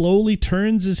then slowly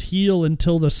turns his heel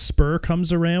until the spur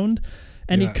comes around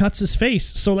and he cuts his face.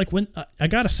 So like when I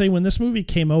gotta say, when this movie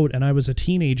came out and I was a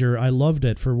teenager, I loved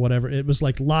it for whatever. It was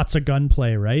like lots of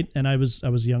gunplay, right? And I was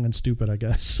young and stupid, I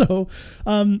guess. So,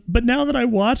 but now that I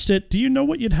watched it, do you know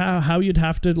what how you'd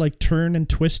have to like turn and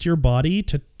twist your body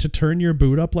to turn your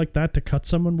boot up like that to cut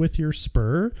someone with your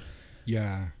spur?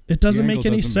 Yeah. It doesn't The make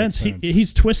angle any doesn't sense. make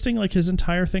He's twisting like his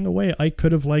entire thing away. I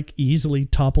could have like easily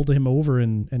toppled him over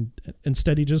and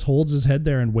instead he just holds his head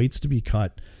there and waits to be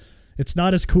cut. It's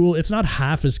not as cool. It's not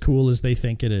half as cool as they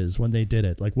think it is when they did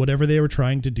it. Like whatever they were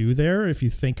trying to do there, if you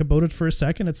think about it for a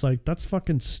second, it's like, that's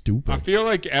fucking stupid. I feel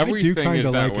like I do everything kind is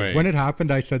of that like way. it. When it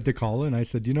happened, I said to Colin, I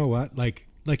said, you know what? Like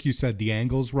you said, the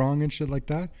angle's wrong and shit like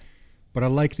that. But I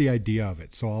like the idea of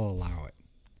it, so I'll allow it.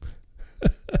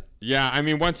 Yeah, I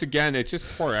mean, once again, it's just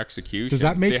poor execution. Does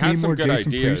that They make had me some more good Jason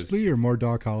ideas. Priestley or more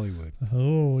Doc Hollywood?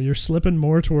 Oh, you're slipping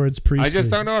more towards Priestley. I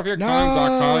just don't know if you're calling him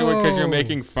Doc Hollywood because you're No.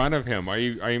 making fun of him. Are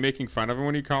you making fun of him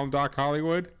when you call him Doc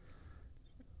Hollywood?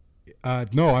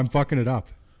 No, I'm fucking it up.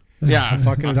 Yeah.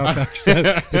 Fucking it up.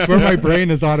 It's where my brain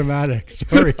is automatic.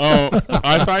 Sorry. Oh,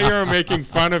 I thought you were making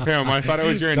fun of him. I thought it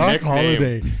was your Doc nickname.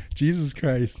 Holiday. Jesus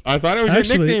Christ. I thought it was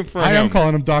Actually, your nickname for him. I am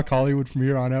calling him Doc Hollywood from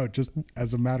here on out, just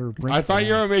as a matter of principle. I thought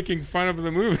you were making fun of the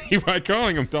movie by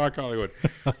calling him Doc Hollywood.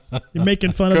 You're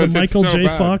making fun of the 'Cause it's Michael so J.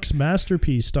 bad. Fox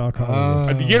masterpiece, Doc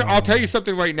Hollywood. I'll tell you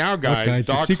something right now, Look, guys.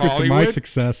 the Doc secret to my Hollywood.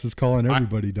 success is calling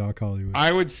everybody Doc Hollywood.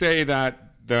 I would say that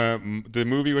the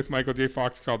movie with Michael J.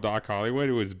 Fox called Doc Hollywood,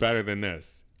 it was better than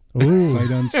this. Ooh.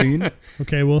 Sight unseen.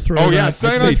 Okay, we'll throw Oh, that. yeah,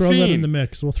 Sight we'll throw that Unseen. in the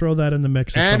mix. We'll throw that in the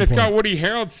mix at some And it's point. got Woody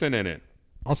Harrelson in it.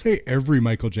 I'll say every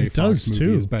Michael J. It Fox does,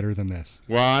 movie too. is better than this.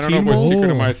 Well, I don't Teen know about Wolf?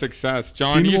 Secret of My Success.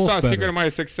 John, Teen you Wolf saw better. Secret of My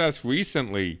Success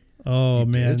recently. Oh, You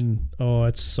man. did? Oh,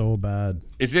 it's so bad.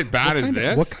 Is it bad as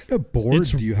this? What kind of bored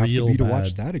It's do you have to real be to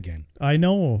watch bad. that again? I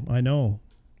know.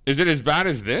 Is it as bad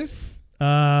as this?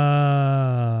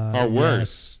 Or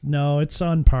worse? Yes. No, it's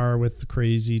on par with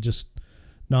crazy, just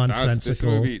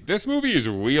nonsensical. This movie is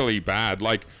really bad.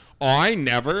 Like, I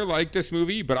never liked this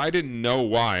movie, but I didn't know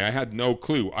why. I had no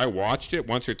clue. I watched it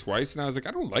once or twice, and I was like,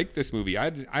 I don't like this movie.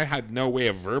 I had no way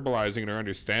of verbalizing it or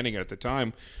understanding it at the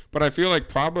time. But I feel like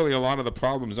probably a lot of the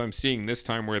problems I'm seeing this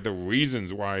time were the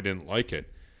reasons why I didn't like it.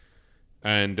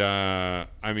 And, I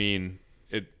mean,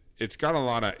 it's got a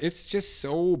lot of... It's just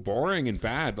so boring and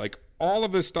bad. Like, all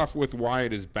of the stuff with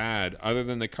Wyatt is bad, other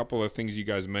than the couple of things you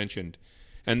guys mentioned.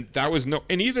 And that was no...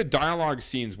 Any of the dialogue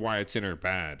scenes Wyatt's in are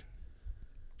bad.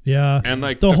 Yeah. And,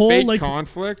 like, the the whole fake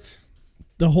conflict...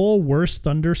 The whole worst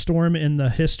thunderstorm in the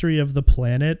history of the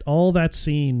planet, all that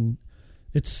scene,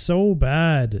 it's so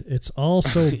bad. It's all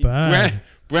so bad.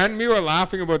 Brent and me were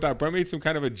laughing about that. Brent made some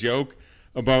kind of a joke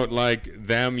about, like,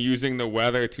 them using the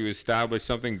weather to establish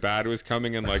something bad was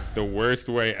coming in, like, the worst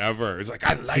way ever. It's like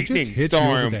a It lightning just hits you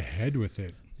over storm. the head with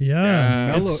it.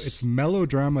 Yeah. It's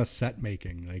melodrama set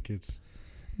making. Like it's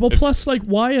Plus, like,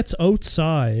 Wyatt's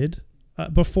outside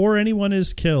before anyone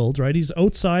is killed, right? He's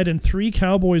outside and 3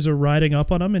 cowboys are riding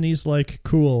up on him, and he's like,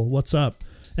 cool, what's up?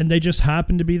 And they just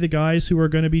happen to be the guys who are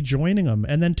going to be joining him.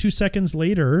 And then 2 seconds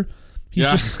later, he's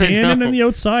Yeah, just I standing know. in the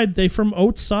outside. They from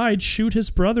outside shoot his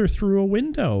brother through a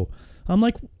window. I'm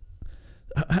like,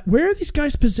 where are these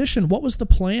guys positioned? What was the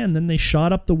plan? Then they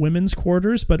shot up the women's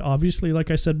quarters, but obviously, like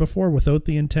I said before, without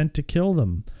the intent to kill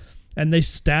them. And they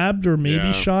stabbed or maybe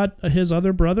Yeah. shot his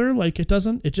other brother. Like, it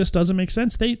just doesn't make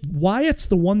sense. Wyatt's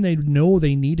the one they know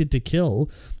they needed to kill.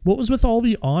 What was with all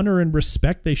the honor and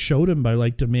respect they showed him by,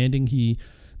 like, demanding he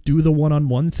do the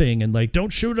one-on-one thing and, like,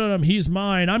 don't shoot at him, he's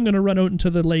mine, I'm gonna run out into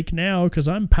the lake now because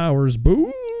I'm Powers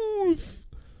Booth.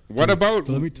 What about...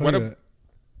 So let me tell you.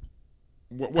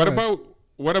 What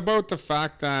about the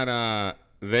fact that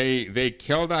they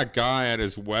killed that guy at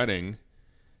his wedding,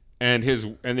 and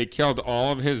they killed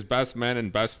all of his best men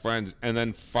and best friends, and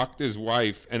then fucked his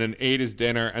wife, and then ate his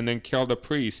dinner, and then killed a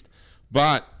priest.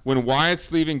 But when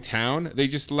Wyatt's leaving town, they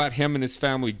just let him and his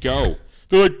family go.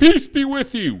 They're like, peace be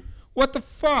with you. What the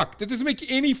fuck? That doesn't make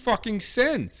any fucking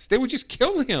sense. They would just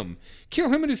kill him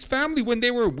and his family when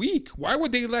they were weak. Why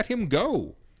would they let him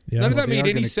go? Yeah, None of well, that made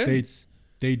any sense.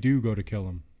 They do go to kill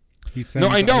him. He No,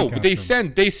 I know, Ike but they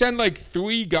after him. send like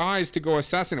 3 guys to go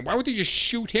assassinate him. Why would they just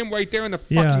shoot him right there in the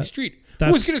fucking Yeah, street?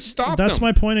 Who's gonna stop them? That's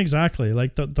my point exactly.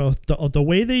 Like the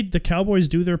way the Cowboys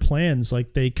do their plans,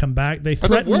 like they come back, they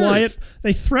threaten Wyatt,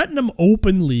 they threaten him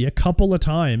openly a couple of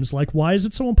times. Like, why is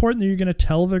it so important that you're going to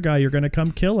tell the guy you're going to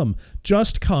come kill him?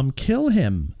 Just come kill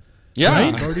him.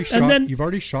 Yeah. Right? You've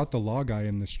already shot the law guy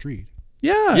in the street.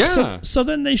 Yeah. Yeah. So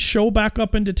then they show back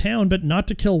up into town, but not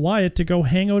to kill Wyatt, to go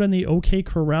hang out in the OK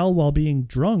Corral while being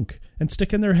drunk and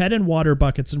sticking their head in water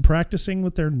buckets and practicing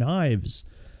with their knives.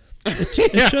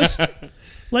 It just,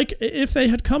 like, if they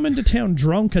had come into town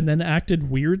drunk and then acted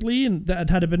weirdly, and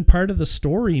that had been part of the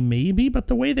story, maybe. But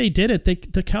the way they did it,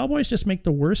 the Cowboys just make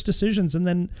the worst decisions, and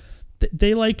then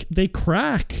they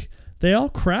crack. They all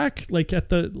crack, like,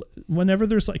 whenever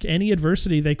there's, like, any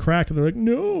adversity, they crack. And they're like,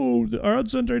 no, the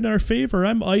odds aren't in our favor.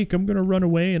 I'm Ike. I'm going to run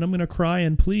away, and I'm going to cry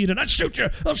and plead, and I'll shoot you.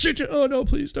 Oh, no,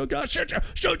 please don't. God, shoot you.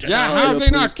 Yeah, No, how have no,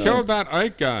 they not please killed don't. that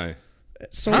Ike guy?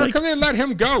 So, How like, come they let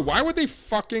him go? Why would they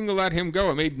fucking let him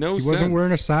go? It made no sense. He wasn't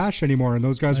wearing a sash anymore, and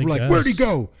those guys I were like, guess. "Where'd he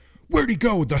go? Where'd he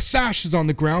go? The sash is on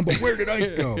the ground, but where did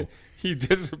Ike go?" He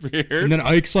disappeared. And then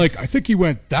Ike's like, "I think he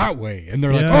went that way," and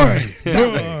they're like, Yeah. "All right,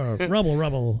 that way."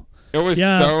 Rubble. It was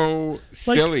Yeah. so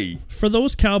Like, silly. for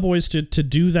those Cowboys to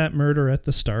do that murder at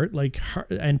the start, like,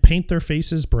 and paint their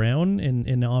faces brown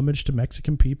in homage to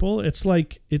Mexican people, it's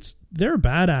like, they're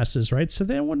badasses, right? So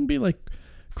they wouldn't be like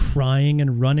crying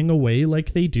and running away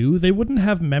like they do. They wouldn't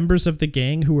have members of the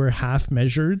gang who are half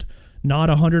measured not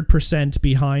 100%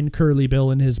 behind Curly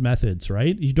Bill and his methods,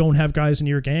 right? You don't have guys in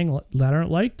your gang that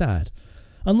aren't like that.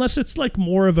 Unless it's like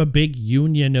more of a big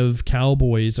union of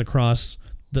cowboys across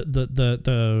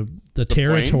the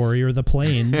territory plains? or the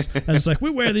plains. And it's like, we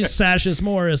wear these sashes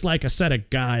more as like a set of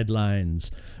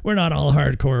guidelines. We're not all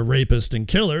hardcore rapists and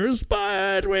killers,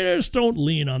 but we just don't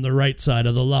lean on the right side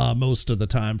of the law most of the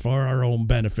time for our own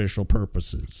beneficial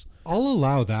purposes. I'll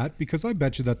allow that because I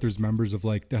bet you that there's members of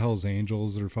like the Hells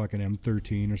Angels or fucking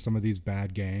M13 or some of these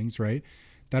bad gangs, right?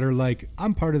 That are like,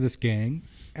 I'm part of this gang.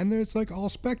 And there's like all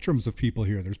spectrums of people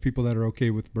here. There's people that are okay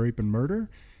with rape and murder.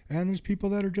 And there's people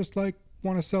that are just like,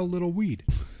 want to sell little weed.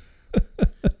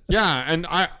 Yeah, and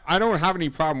I don't have any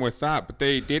problem with that, but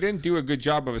they didn't do a good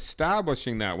job of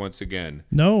establishing that once again.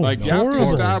 No, like you have to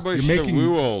horrible. establish the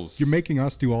rules. You're making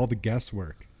us do all the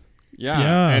guesswork.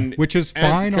 Yeah, and which is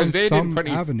fine on they some didn't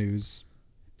put avenues.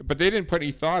 but they didn't put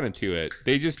any thought into it.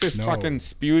 They just No. fucking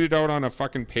spewed it out on a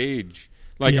fucking page.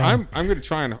 Like Yeah. I'm gonna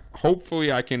try and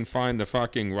hopefully I can find the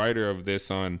fucking writer of this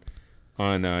on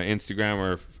Instagram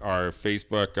or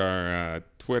Facebook or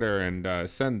Twitter and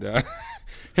send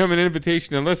him an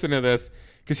invitation to listen to this,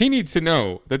 because he needs to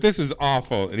know that this is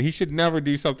awful and he should never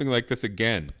do something like this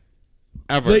again,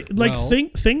 ever. Well,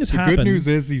 things The happen. good news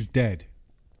is he's dead.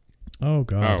 Oh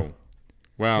God. Oh,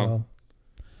 well,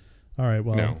 All right.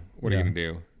 Well, no. What are you gonna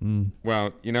do? Mm.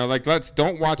 Well,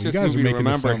 don't watch You this guys are movie to making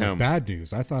this remember sound like him. bad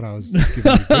news. I thought I was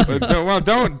giving you good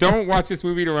news. Don't watch this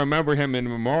movie to remember him in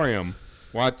memoriam.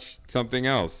 Watch something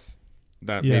else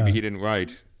that Yeah. maybe he didn't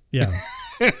write. Yeah.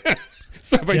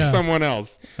 By Yeah. someone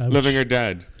else, Ouch. living or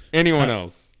dead. Anyone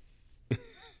else.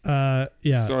 Yeah.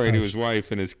 Sorry to ouch. his wife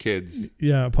and his kids.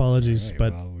 Yeah. Apologies, Hey,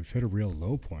 but well, we've hit a real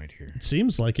low point here. it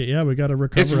seems like it. Yeah, we got to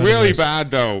recover. It's out of really this. bad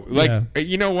though. Like Yeah.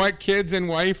 you know what, kids and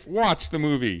wife, watch the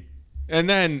movie, and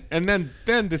then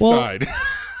decide.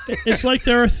 It's like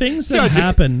there are things that Judge it.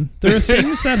 happen. There are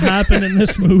things that happen in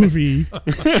this movie,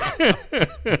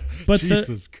 but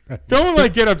Jesus Christ.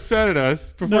 Don't get upset at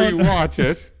us before No, you no. watch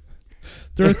it.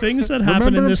 there are things that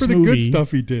happen Remember in him this for the movie. good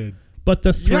stuff he did. But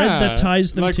the thread Yeah, that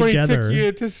ties them like together. when he took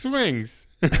you to swings.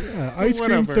 Yeah, ice cream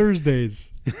Whatever.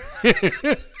 Thursdays.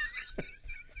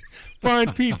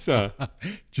 Find pizza.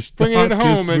 Just Bringing it not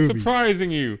this home and movie.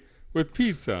 surprising you with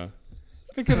pizza.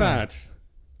 Think of that.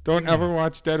 Don't ever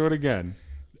watch Deadwood again.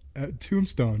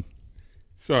 Tombstone.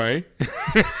 Sorry.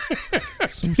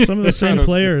 some of the same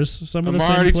players. Some of I'm the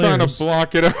same already trying to players.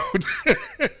 block it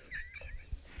out.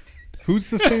 Who's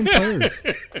the same players?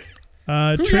 Who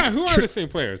are the same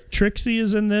players? Trixie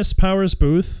is in this. Powers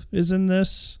Booth is in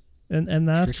this, and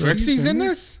that. Trixie's in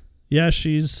this? Yeah,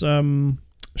 she's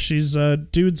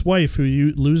dude's wife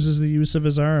who loses the use of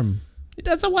his arm. He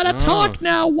doesn't want to talk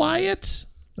now, Wyatt.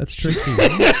 That's Trixie.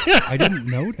 I didn't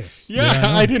notice. Yeah,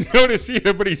 Yeah. I didn't notice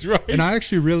either, but he's right. And I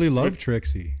actually really love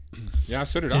Trixie. Yeah,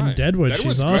 so did I. In Deadwood, Deadwood's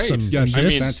she's great. awesome. Yeah, In she's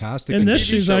this- fantastic. In And this, TV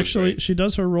she's show's actually great. she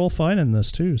does her role fine in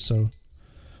this too. So,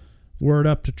 word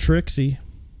up to Trixie.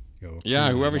 Yo, Yeah,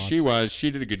 Katie whoever Watts. she was,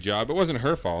 she did a good job. It wasn't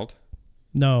her fault.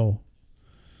 No.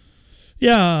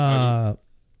 Yeah.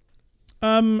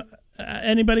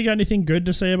 Anybody got anything good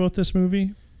to say about this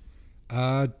movie?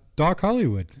 Doc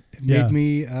Hollywood. It Yeah. made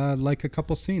me like a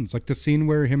couple scenes. Like the scene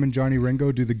where him and Johnny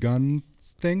Ringo do the gun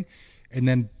thing, and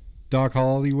then Doc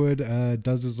Hollywood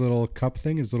does his little cup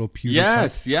thing, his little pewter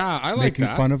Yes, cup, yeah, I like making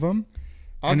that. fun of him.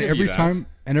 I'll and give every you that.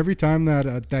 time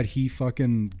that he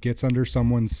fucking gets under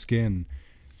someone's skin,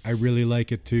 I really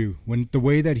like it too. When the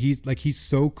way that he's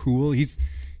so cool, he's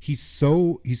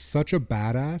such a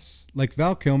badass. Like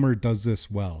Val Kilmer does this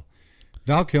well.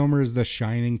 Val Kilmer is the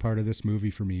shining part of this movie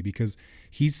for me because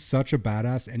he's such a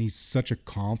badass and he's such a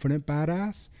confident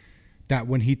badass that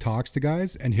when he talks to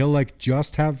guys and he'll like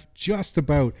just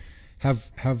about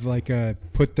have like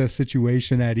put the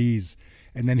situation at ease,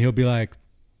 and then he'll be like,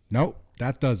 nope,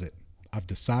 that does it. I've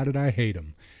decided I hate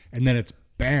him. And then it's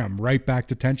bam, right back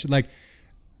to tension. Like,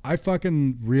 I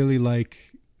fucking really like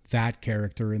that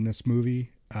character in this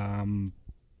movie.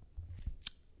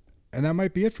 And that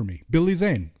might be it for me. Billy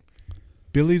Zane.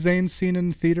 Billy Zane's seen in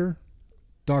the theater.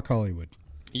 Doc Hollywood.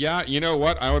 Yeah, you know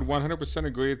what? I would 100%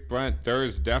 agree with Brent. There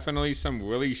is definitely some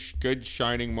really good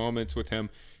shining moments with him.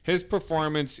 His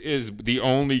performance is the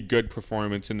only good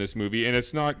performance in this movie, and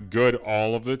it's not good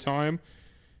all of the time.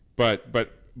 But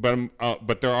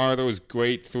there are those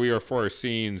great 3 or 4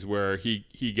 scenes where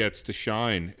he gets to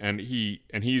shine, and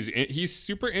he's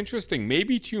super interesting.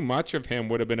 Maybe too much of him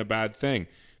would have been a bad thing.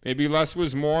 Maybe less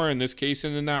was more in this case,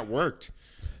 and then that worked.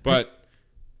 But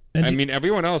I mean,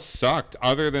 everyone else sucked,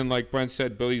 other than, like Brent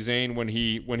said, Billy Zane when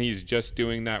he's just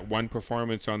doing that one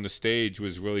performance on the stage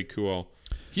was really cool.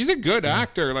 He's a good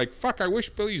actor. Like, fuck, I wish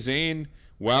Billy Zane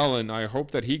well, and I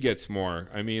hope that he gets more.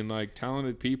 I mean, like,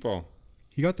 talented people.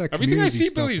 He got that Everything I Community see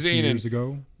stuff Billy a few Zane in- years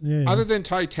ago. Yeah, Other than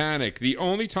Titanic, the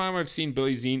only time I've seen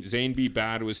Billy Zane be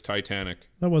bad was Titanic.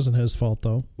 that wasn't his fault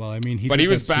though. Well, I mean, But did he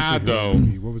was that bad, superhero though.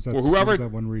 movie. What was that? Well, What whoever- was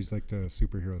that one where he's like the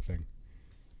superhero thing?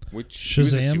 Which he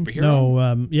was a Shazam? superhero?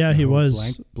 No, yeah, he No,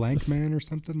 was. Blank Man or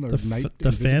something. The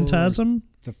Invisible, Phantasm?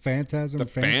 The Phantasm. The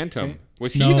Phantom.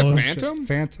 Was he No. the Some Phantom? shit.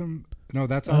 Phantom. No,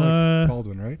 that's Alec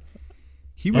Baldwin, right?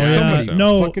 He was Oh, yeah. somebody.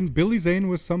 No. Fucking Billy Zane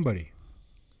was somebody.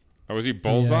 Or was he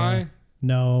Bullseye? Yeah.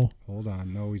 No. Hold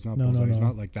on. No, he's not No, Bullseye. no, He's no.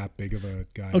 not like that big of a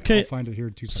guy. Okay, I'll find it here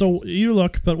in 2 So seconds. you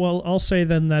look, but well, I'll say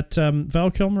then that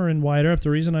Val Kilmer and Wyatt Earp, the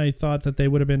reason I thought that they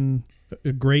would have been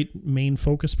a great main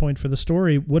focus point for the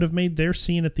story would have made their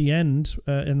scene at the end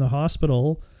in the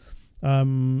hospital a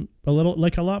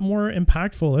lot more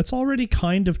impactful. It's already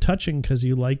kind of touching because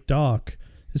you like Doc.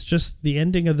 It's just the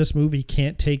ending of this movie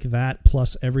can't take that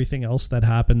plus everything else that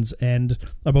happens and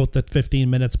about the 15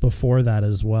 minutes before that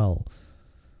as well.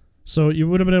 So you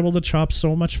would have been able to chop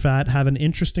so much fat, have an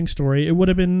interesting story. It would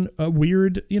have been a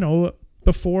weird,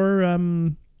 before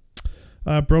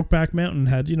Brokeback Mountain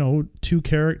had, two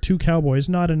cowboys,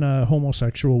 not in a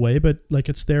homosexual way, but like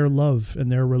it's their love and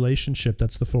their relationship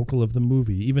that's the focal of the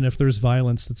movie, even if there's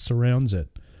violence that surrounds it.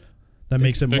 That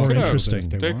makes it they more could have. interesting.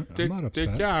 They want. I'm not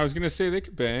upset. Yeah, I was gonna say they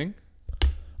could bang.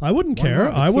 I wouldn't Why care.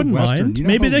 not? I It's a wouldn't Western. mind. You know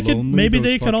Maybe how they could. lonely Maybe those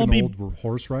they could all fucking be. old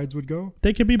horse rides would go.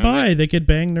 They could be bi. They could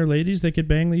bang their ladies. They could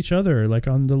bang each other, like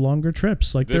on the longer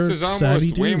trips. Like This they're is savvy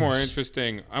almost way dudes. more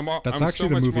interesting. That's I'm actually so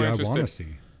the much movie more I interested. want to see.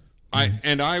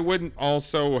 I wouldn't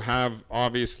also have,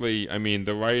 obviously, I mean,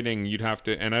 the writing you'd have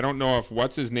to, and I don't know if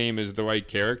what's his name is the right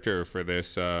character for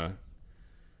this. Kurt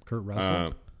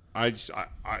Russell.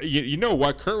 You know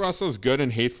what? Kurt Russell's good in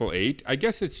Hateful Eight. I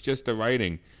guess it's just the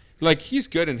writing. Like, he's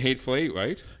good in Hateful Eight,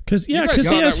 right? Because You guys he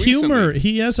saw has that humor. recently.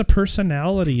 He has a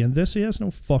personality. And this, he has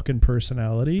no fucking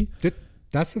personality.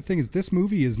 That's the thing, is this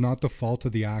movie is not the fault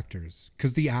of the actors,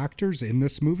 because the actors in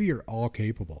this movie are all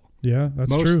capable. Yeah,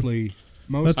 that's true.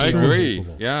 Mostly That's I true. agree.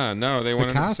 capable. Yeah, no, they The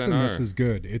 100% cast in this are. is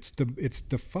good. It's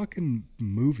the fucking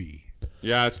movie.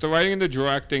 Yeah, it's the writing and the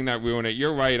directing that ruin it.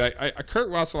 You're right. Kurt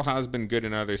Russell has been good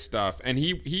in other stuff, and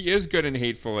he is good in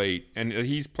Hateful Eight, and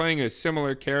he's playing a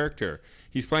similar character.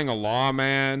 He's playing a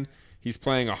lawman. He's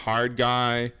playing a hard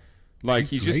guy. Like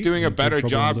he's just great doing in a Big better Trouble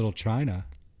in job. Little China.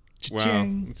 Well,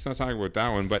 Cha-ching. let's not talk about that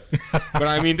one, but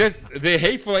I mean, the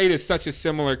Hateful Eight is such a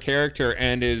similar character,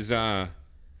 and he's good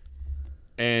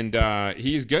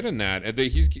in that. And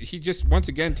he just, once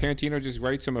again, Tarantino just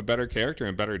writes him a better character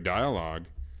and better dialogue.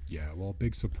 Yeah, well,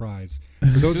 big surprise. For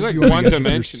those This is of like you on the one edge of your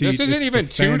dimension. This seat, isn't it's even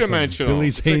the Phantom. two-dimensional. Billy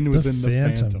It's Zane like was the in the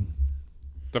Phantom.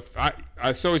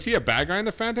 Phantom. So is he a bad guy in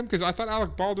the Phantom? Because I thought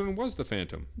Alec Baldwin was the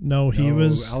Phantom. No, he No,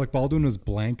 was. Alec Baldwin was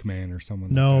Blank Man or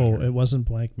someone. No, like that. it wasn't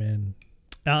Blank Man.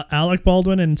 Alec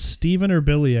Baldwin and Steven or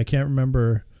Billy. I can't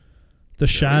remember. The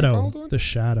Shadow. Baldwin? The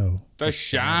Shadow. The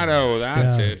Shadow.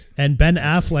 That's Yeah. it. And Ben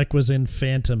Affleck was in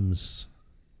Phantoms.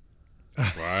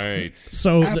 Right.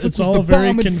 So Affleck it's was all the very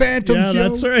bomb in Phantoms, yeah, yo.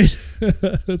 that's right.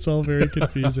 It's all very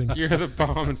confusing. You're the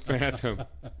bomb in Phantom.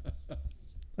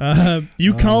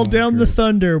 You called down the great.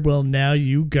 thunder. Well, now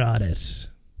you got it.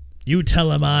 You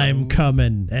tell him I'm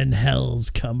coming, and hell's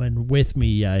coming with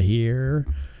me. I hear.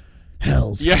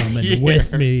 Hell's Yeah, coming yeah.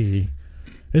 with me.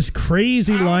 It's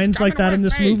crazy Hell's lines like coming that in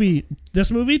with this me. movie.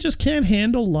 This movie just can't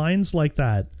handle lines like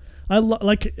that. I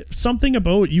like something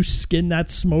about you skin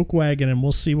that smoke wagon and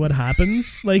we'll see what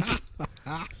happens. Like,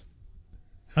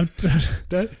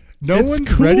 That no it's one's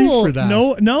cool. ready for that.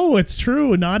 No, it's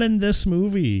true. Not in this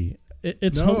movie.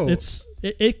 No.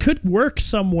 It could work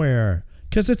somewhere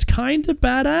because it's kind of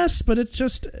badass, but it's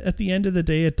just at the end of the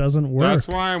day, it doesn't work. That's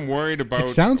why I'm worried about. It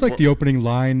sounds like the opening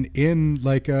line in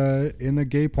a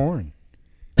gay porn.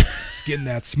 Skin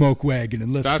that smoke wagon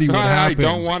and let's That's see what why happens. I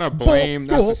don't want to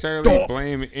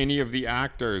blame any of the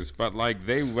actors, but like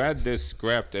they read this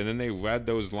script and then they read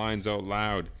those lines out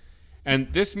loud.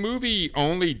 And this movie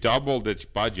only doubled its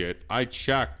budget. I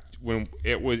checked when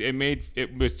it was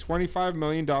 $25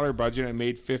 million budget and it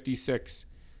made $56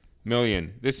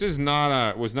 million. This was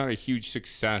not a huge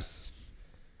success.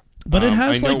 But it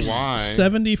has I know like why.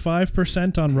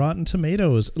 75% on Rotten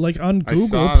Tomatoes. Like on I Google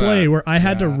saw Play, that. where I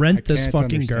had to Yeah, I rent this can't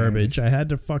fucking understand. garbage. I had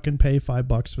to fucking pay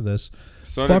 $5 for this.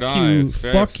 So fuck did I. you, It's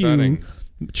very fuck upsetting.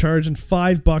 you, charging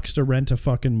 $5 to rent a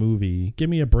fucking movie. Give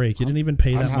me a break. You didn't even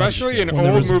pay that much. Especially an when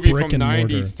there old was movie brick from and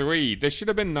mortar. '93. This should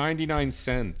have been 99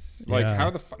 cents. Like Yeah.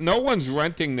 how no one's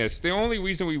renting this. The only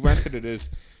reason we rented it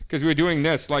is because we were doing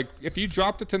this. Like if you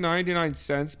dropped it to 99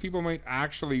 cents, people might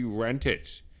actually rent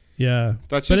it. Yeah.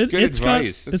 That's But just good it's got-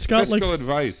 advice. it's got, like, fiscal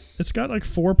advice. It's got like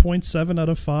 4.7 out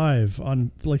of 5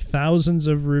 on like thousands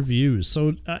of reviews.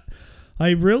 So I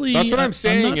really That's what I'm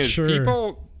saying. not Is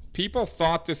sure. people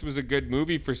thought this was a good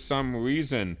movie for some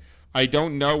reason. I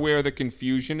don't know where the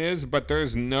confusion is, but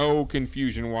there's no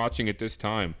confusion watching it this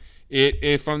time.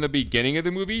 It from the beginning of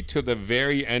the movie to the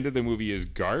very end of the movie is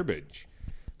garbage,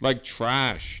 like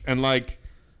trash, and like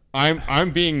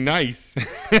I'm being nice.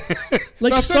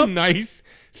 Like That's some- a nice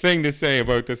thing to say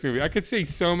about this movie. I could say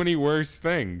so many worse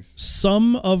things.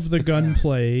 Some of the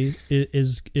gunplay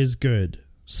is good.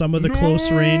 Some of the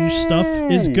close range stuff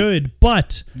is good,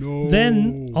 but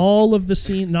then all of the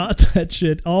scene, not that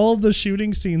shit, all the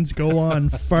shooting scenes go on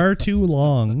far too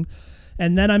long.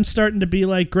 And then I'm starting to be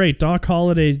like, great, Doc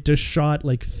Holliday just shot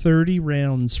like 30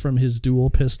 rounds from his dual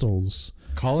pistols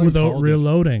without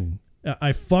reloading.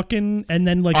 I fucking, and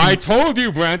then like... I told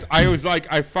you, Brent. I was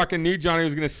like, I fucking knew Johnny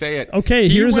was going to say it. Okay,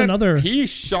 here's another... He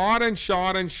shot and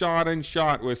shot and shot and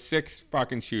shot with 6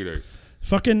 fucking shooters.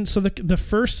 Fucking, so the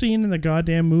first scene in the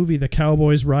goddamn movie, the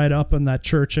cowboys ride up on that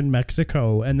church in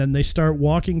Mexico, and then they start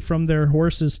walking from their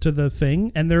horses to the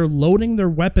thing, and they're loading their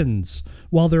weapons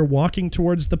while they're walking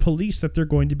towards the police that they're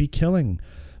going to be killing.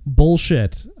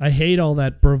 Bullshit. I hate all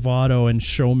that bravado and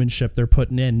showmanship they're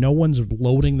putting in. No one's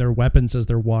loading their weapons as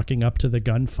they're walking up to the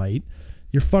gunfight.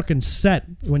 You're fucking set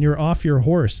when you're off your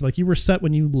horse. Like you were set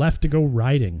when you left to go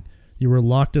riding. You were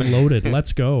locked and loaded.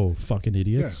 Let's go, fucking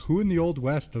idiots. Yeah, who in the Old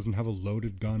West doesn't have a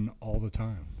loaded gun all the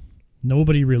time?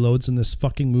 Nobody reloads in this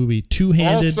fucking movie.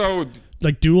 Two-handed, Also,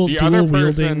 like dual other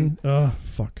wielding. Oh,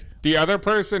 fuck. the other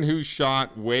person who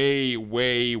shot way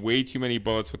too many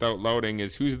bullets without loading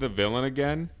is who's the villain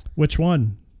again? Which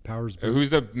one? Powers Booth. Who's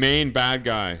the main bad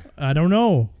guy? I don't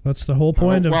know. That's the whole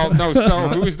point of. Well, no. So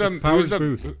who's the Powers who's the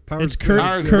Booth. Powers It's Booth.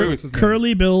 Powers Cur- Booth.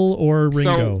 Curly Bill or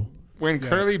Ringo. So when Curly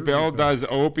Curly Bill Bill. does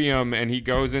opium and he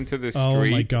goes into the Oh my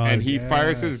street God. and he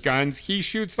fires his Yes. guns, he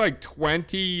shoots like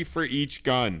 20 for each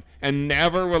gun and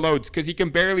never reloads because he can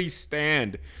barely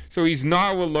stand. So he's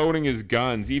not reloading his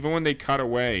guns even when they cut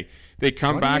away. They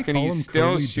come Why do back they and call he's him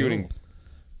still Curly shooting. Bill?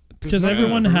 Because There's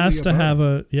everyone nothing has curly to about have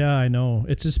it. a. Yeah, I know.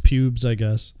 It's his pubes, I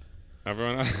guess.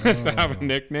 Everyone has to have a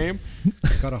nickname.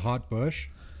 Got a hot bush.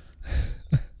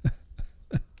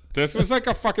 This was like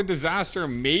a fucking disaster.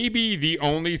 Maybe the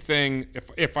only thing,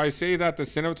 if I say that the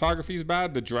cinematography is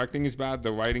bad, the directing is bad,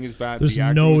 the writing is bad, There's the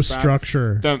acting no was bad,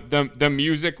 structure. the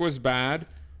music was bad.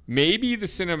 Maybe the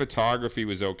cinematography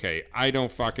was okay. I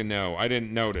don't fucking know. I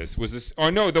didn't notice. Was this? Oh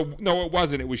no, no, it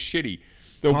wasn't. It was shitty.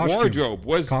 The Costume. wardrobe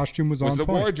was. Costume was on the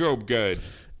point. wardrobe good?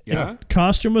 Yeah.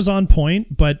 Costume was on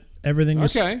point, but everything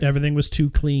was Okay. everything was too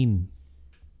clean.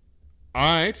 All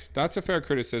right, that's a fair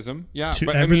criticism. Yeah, Too,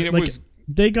 but I mean, it like, was.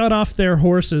 They got off their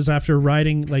horses after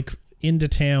riding like into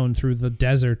town through the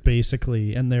desert,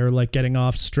 basically, and they're like getting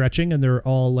off stretching, and they're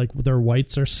all like their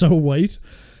whites are so white,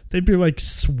 they'd be like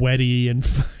sweaty and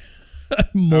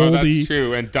moldy. Oh, that's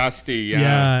true, and dusty.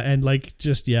 Yeah, and like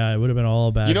just it would have been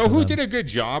all bad. You know for who them. did a good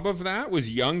job of that was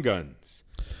Young Guns.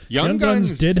 Young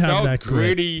Guns did have felt that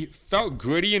grit. felt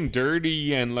gritty and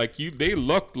dirty, and like they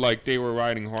looked like they were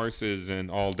riding horses and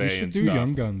all We day should and do stuff.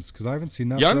 Young Guns because I haven't seen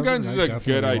that. Young forever, Guns and is I a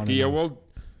definitely good wanna idea. know.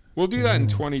 We'll do that in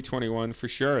 2021 for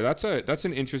sure. That's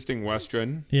an interesting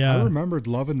western. Yeah, I remembered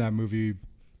loving that movie.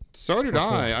 So did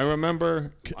I. I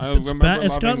remember. it's bad.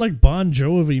 It's got like Bon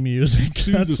Jovi music.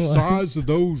 See That's the why. size of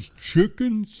those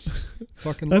chickens.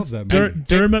 Fucking love That's that movie.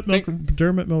 Dermot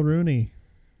Think- Mulrooney,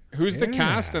 Who's the Yeah.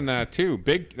 cast in that too?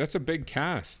 That's a big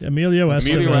cast. Emilio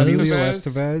Emilio Estevez, Emilio Estevez.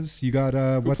 Estevez. You got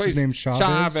Who what's his plays name?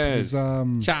 Chavez.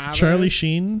 Who's, Chavez. Charlie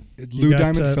Sheen, Lou You got,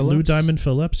 Diamond Lou Phillips. Diamond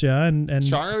Phillips, yeah, and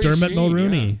Charlie Dermot Sheen,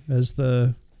 Mulrooney as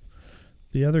the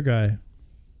other guy.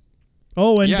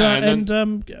 Oh, and Yeah, and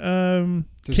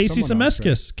There's Casey someone else,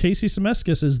 Semeskis. Casey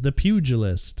Semeskis is the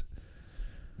pugilist.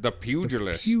 The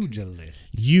pugilist.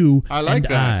 Pugilist. You I like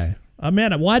and that.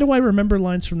 Man, why do I remember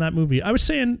lines from that movie? I was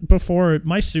saying before,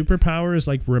 my superpower is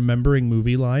like remembering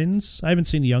movie lines. I haven't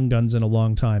seen Young Guns in a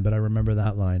long time, but I remember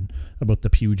that line about the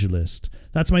pugilist.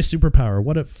 That's my superpower.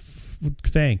 What a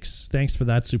thanks for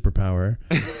that superpower.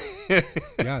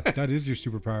 Yeah, that is your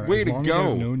superpower. Way as to long go. as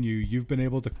I've known you, you've been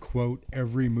able to quote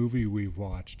every movie we've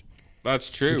watched. That's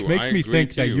true. Which makes I me agree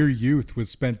think that too. your youth was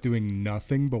spent doing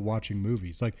nothing but watching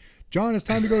movies. Like, John, it's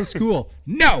time to go to school.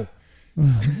 No!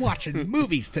 I'm watching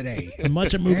movies today. I'm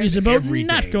watching movies And about every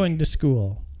not day. going to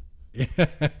school.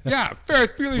 Yeah,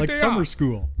 Ferris Bueller's Like Day summer Off.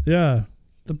 school. Yeah,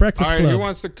 the Breakfast All right, who Club.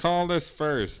 wants to call this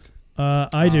first?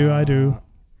 I do.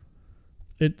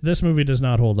 This movie does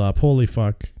not hold up. Holy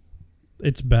fuck.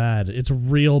 It's bad. It's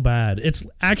real bad. It's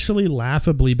actually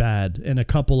laughably bad in a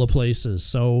couple of places.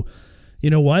 So you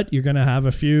know what? You're going to have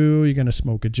a few, you're going to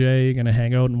smoke a J, you're going to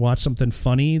hang out and watch something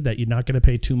funny that you're not going to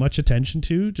pay too much attention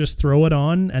to. Just throw it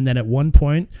on. And then at one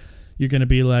point, you're going to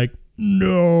be like,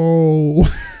 no.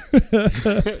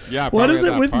 Yeah. What is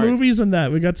it with part. movies and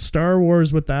that? We got Star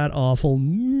Wars with that awful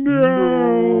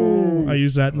no. I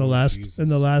used that in the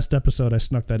last episode. I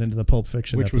snuck that into the Pulp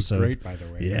Fiction Which episode. was great, by the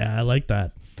way. Yeah, I like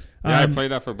that. Yeah, I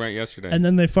played that for Brent yesterday. And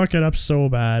then they fuck it up so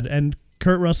bad. And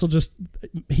Kurt Russell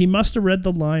he must have read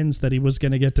the lines that he was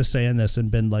going to get to say in this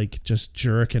and been like just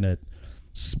jerking it.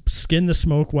 Skin the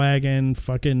smoke wagon,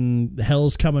 fucking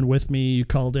hell's coming with me, you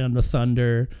call down the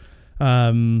thunder. You're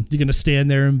going to stand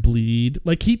there and bleed.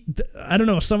 Like I don't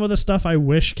know, some of the stuff I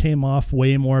wish came off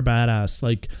way more badass.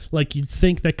 Like you'd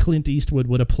think that Clint Eastwood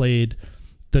would have played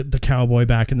the cowboy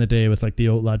back in the day with like the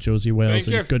Outlaw Josie Wales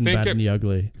and Good and Bad and the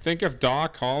Ugly. Think if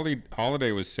Doc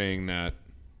Holliday was saying that,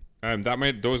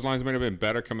 those lines might have been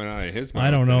better coming out of his mouth. I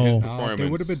don't know. They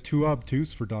would have been too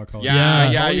obtuse for Doc Hollywood.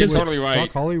 Yeah, you're totally right.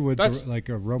 Doc Hollywood's like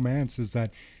a romance is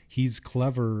that he's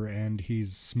clever and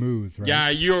he's smooth, right? Yeah,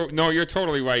 you're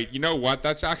totally right. You know what?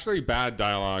 That's actually bad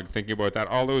dialogue, thinking about that.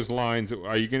 All those lines,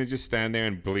 are you going to just stand there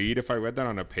and bleed? If I read that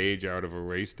on a page, I would have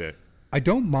erased it. I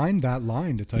don't mind that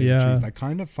line, to tell you the truth. I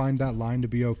kind of find that line to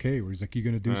be okay, where he's like, "You're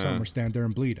going to do something or stand there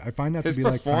and bleed." I find that to be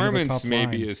like kind of a tough line. His performance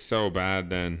maybe is so bad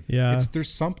then. Yeah. There's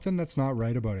something that's not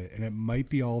right about it, and it might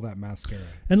be all that mascara.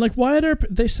 And like Wyatt Earp,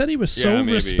 they said he was so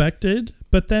respected,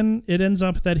 but then it ends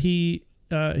up that he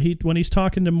when he's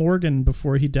talking to Morgan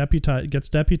before he gets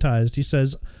deputized, he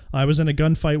says, "I was in a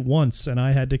gunfight once and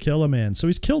I had to kill a man." So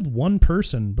he's killed one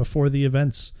person before the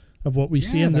events of what we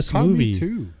see in this movie. Me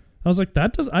too. I was like,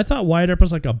 I thought Wyatt Earp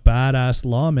was like a badass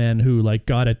lawman who like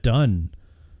got it done.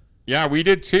 Yeah, we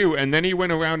did too. And then he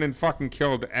went around and fucking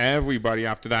killed everybody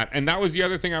after that. And that was the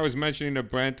other thing I was mentioning to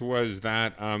Brent, was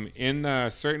that in a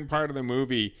certain part of the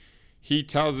movie, he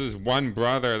tells his one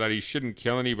brother that he shouldn't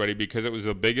kill anybody because it was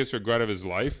the biggest regret of his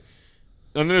life.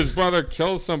 And then his brother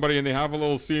kills somebody, and they have a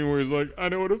little scene where he's like, "I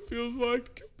know what it feels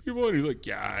like to kill people." And he's like,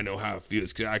 "Yeah, I know how it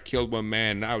feels because I killed one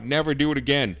man and I would never do it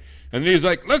again." And then he's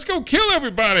like, "Let's go kill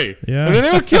everybody." Yeah. And then they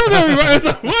all killed everybody. I was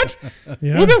like, what?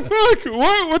 Yeah. What the fuck?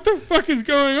 What the fuck is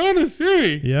going on in this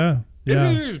movie? Yeah. This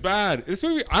movie is bad. This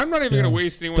movie, I'm not even going to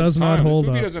waste anyone's time. This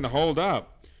movie doesn't hold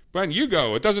up. Brian, you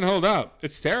go. It doesn't hold up.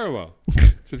 It's terrible.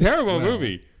 It's a terrible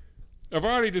movie. I've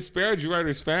already disparaged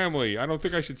Ryder's family. I don't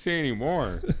think I should say any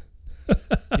more.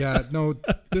 Yeah, no,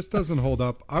 this doesn't hold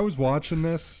up. I was watching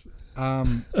this. I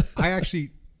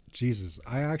actually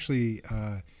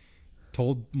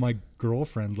told my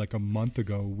girlfriend like a month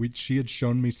ago. She had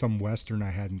shown me some Western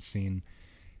I hadn't seen,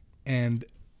 and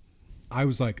I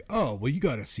was like, "Oh, well, you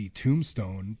got to see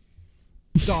Tombstone.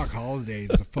 Doc Holliday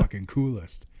is the fucking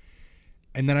coolest."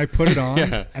 And then I put it on,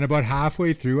 and about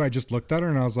halfway through, I just looked at her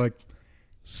and I was like,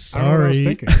 "Sorry, I don't know what I was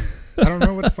thinking. I don't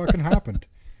know what fucking happened.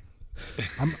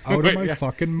 I'm out of my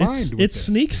fucking mind." It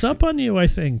sneaks up on you, I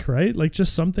think, right? Like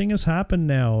just something has happened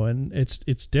now, and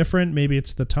it's different. Maybe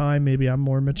it's the time. Maybe I'm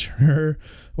more mature,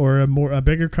 or a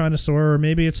bigger connoisseur, or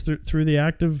maybe it's through the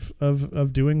act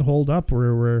of doing Hold Up,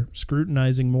 where we're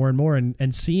scrutinizing more and more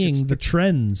and seeing the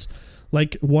trends.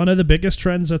 Like one of the biggest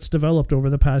trends that's developed over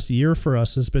the past year for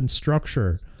us has been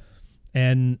structure,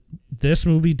 and this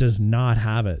movie does not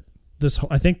have it.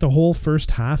 I think the whole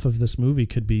first half of this movie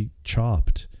could be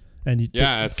chopped. And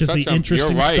because the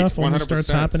interesting stuff only 100%. starts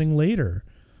happening later.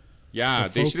 Yeah,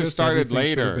 they should have started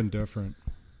later. Should have been different.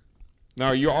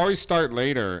 No, you always start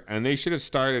later, and they should have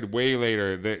started way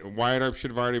later. Wyatt Earp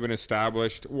should have already been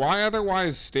established. Why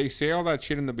otherwise they say all that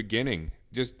shit in the beginning?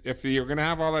 Just if you're gonna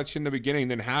have all that shit in the beginning,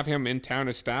 then have him in town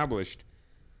established.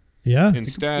 Yeah.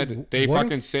 Instead, they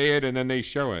fucking say it and then they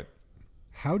show it.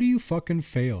 How do you fucking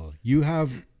fail? You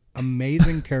have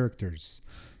amazing characters.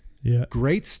 Yeah.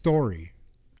 Great story.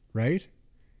 Right?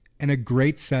 And a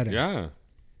great setting. Yeah.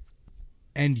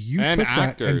 And you took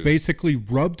that and basically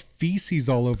rubbed feces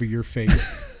all over your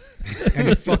face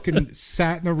and fucking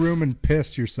sat in a room and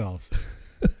pissed yourself.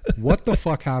 What the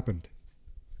fuck happened?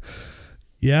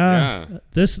 Yeah.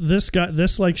 This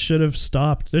like should have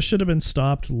stopped. This should have been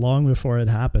stopped long before it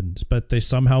happened, but they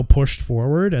somehow pushed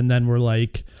forward, and then we're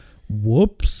like,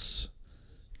 whoops.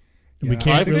 Yeah, we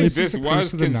can't really. This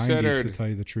was considered, 90s, to tell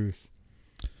you the truth.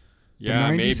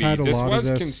 Yeah, the 90s maybe had a this lot was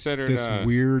of considered this a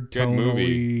weird good tonally,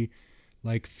 movie.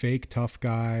 like fake tough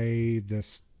guy.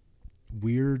 This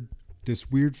weird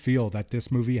feel that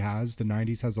this movie has. The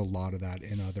 90s has a lot of that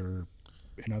in other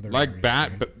like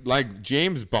areas, but like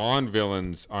James Bond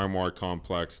villains are more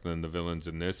complex than the villains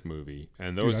in this movie.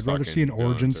 And those I'd rather see an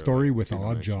origin story with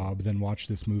Oddjob than watch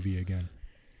this movie again.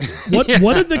 What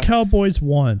did the Cowboys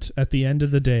want at the end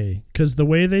of the day? Because the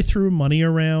way they threw money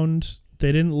around,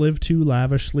 didn't live too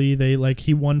lavishly.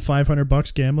 He won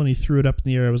 $500 gamble and he threw it up in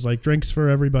the air. It was like drinks for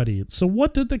everybody. So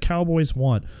what did the Cowboys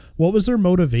want? What was their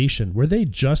motivation? Were they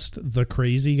just the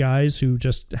crazy guys who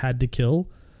just had to kill?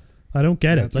 I don't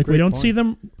get it. Like we don't see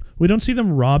them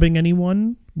robbing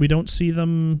anyone. We don't see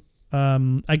them.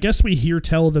 I guess we hear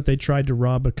tell that they tried to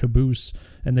rob a caboose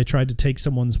and they tried to take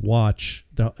someone's watch,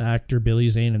 the actor Billy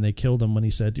Zane, and they killed him when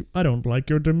he said, "I don't like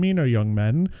your demeanor, young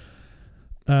man."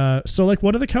 So like,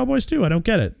 what do the Cowboys do? I don't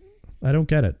get it.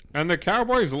 And the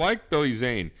Cowboys like Billy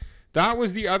Zane. That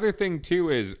was the other thing too,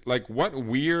 is like, what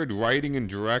weird writing and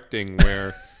directing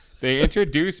where they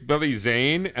introduced Billy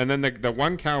Zane and then the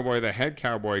one cowboy, the head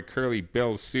cowboy, Curly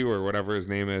Bill Sue or whatever his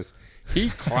name is, he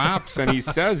claps and he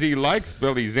says he likes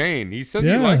Billy Zane. He says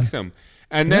he likes him.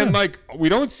 And then, like, we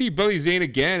don't see Billy Zane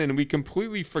again, and we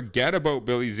completely forget about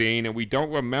Billy Zane, and we don't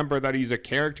remember that he's a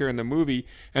character in the movie.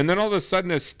 And then all of a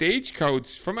sudden, a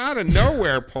stagecoach from out of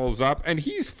nowhere pulls up, and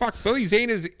Billy Zane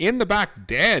is in the back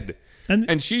dead.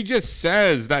 And she just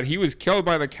says that he was killed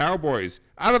by the Cowboys.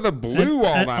 Out of the blue,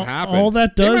 that happened. All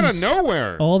that does, out of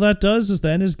nowhere. All that does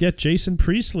is get Jason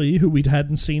Priestley, who we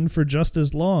hadn't seen for just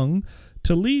as long,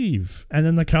 to leave. And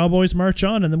then the Cowboys march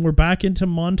on, and then we're back into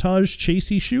montage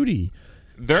chasey shooty.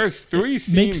 There's 3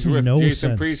 scenes with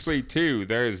Jason Priestley too.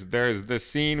 There's the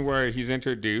scene where he's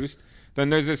introduced.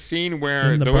 Then there's a scene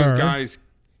where those guys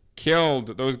killed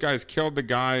the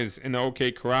guys in the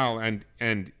OK Corral,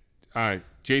 and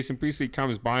Jason Priestley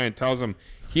comes by and tells him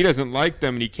he doesn't like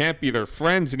them and he can't be their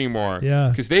friends anymore. Yeah,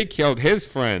 because they killed his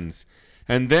friends.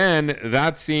 And then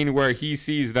that scene where he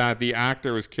sees that the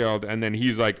actor was killed, and then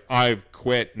he's like, "I've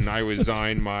quit and I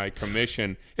resign my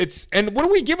commission." And what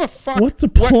do we give a fuck? What the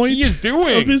point he is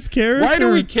doing of his character? Why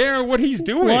do we care what he's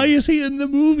doing? Why is he in the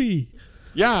movie?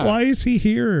 Yeah. Why is he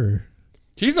here?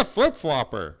 He's a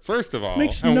flip-flopper, first of all.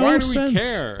 Makes and no why do sense. We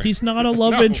care? He's not a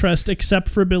love interest except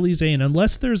for Billy Zane,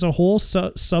 unless there's a whole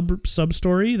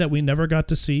sub-story that we never got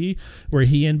to see where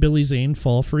he and Billy Zane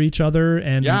fall for each other.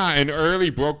 And an early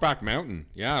Brokeback Mountain.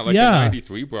 Yeah, like a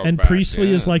 93 Brokeback. And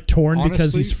Priestley is like torn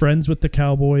because he's friends with the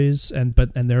Cowboys, and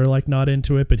they're like not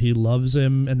into it, but he loves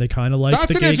him, and they kind of like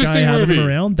the gay guy having him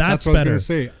around. That's what better. I was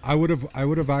gonna say. I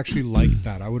would have actually liked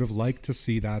that. I would have liked to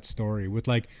see that story with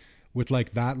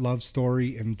that love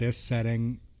story in this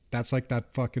setting. That's like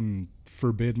that fucking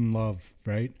forbidden love,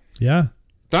 right? Yeah.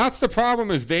 That's the problem,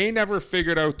 is they never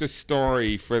figured out the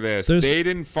story for this. They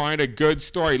didn't find a good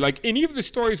story. Like, any of the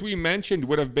stories we mentioned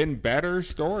would have been better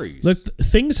stories. Look,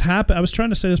 things happen. I was trying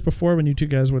to say this before when you two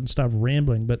guys wouldn't stop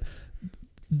rambling, but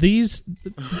things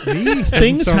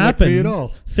happen.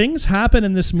 Things happen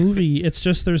in this movie. It's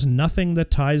just there's nothing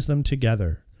that ties them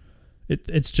together.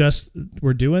 It's just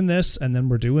we're doing this and then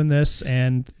we're doing this,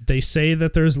 and they say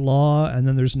that there's law and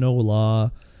then there's no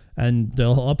law, and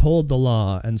they'll uphold the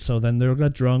law, and so then they'll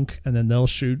get drunk and then they'll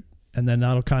shoot, and then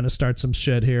that'll kind of start some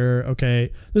shit here.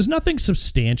 Okay, there's nothing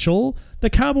substantial. The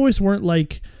Cowboys weren't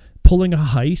like pulling a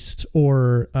heist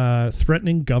or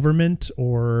threatening government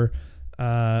or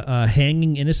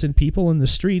hanging innocent people in the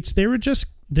streets.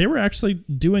 They were actually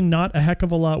doing not a heck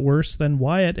of a lot worse than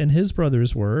Wyatt and his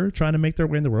brothers were, trying to make their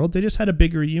way in the world. They just had a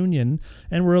bigger union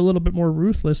and were a little bit more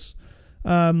ruthless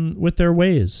with their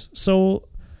ways. So,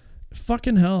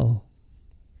 fucking hell.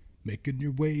 Making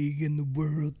your way in the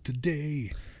world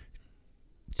today.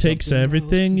 Takes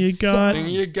everything you got.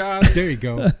 Something you got. There you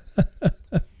go.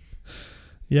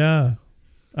 Yeah.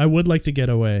 I would like to get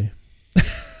away.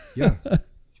 Yeah.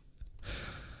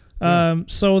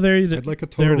 So there. I'd like a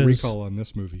total recall on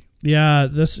this movie. Yeah,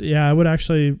 I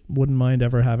wouldn't mind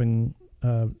ever having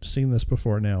seen this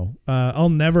before now. I'll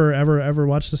never ever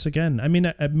watch this again. I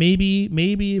mean,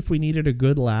 maybe if we needed a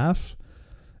good laugh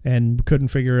and couldn't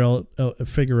figure out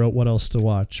what else to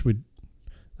watch,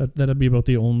 that'd be about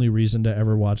the only reason to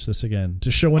ever watch this again, to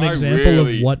show an example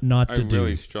of what not to do. I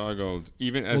really struggled,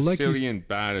 even as silly and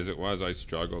bad as it was. I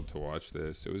struggled to watch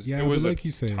this. It was like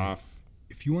you say, tough.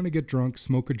 If you want to get drunk,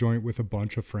 smoke a joint with a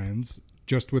bunch of friends,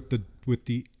 just with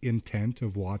the intent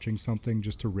of watching something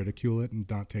just to ridicule it and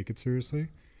not take it seriously,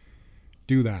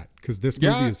 do that, because this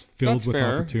movie is filled with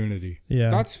opportunity.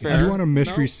 Yeah, that's fair. If you want a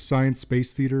Mystery Science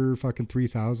Space Theater fucking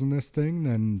 3000 this thing,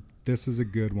 then this is a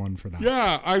good one for that.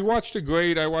 Yeah, I watched a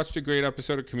great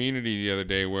episode of Community the other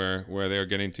day where they were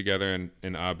getting together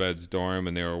in Abed's dorm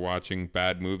and they were watching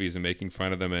bad movies and making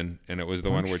fun of them, and it was the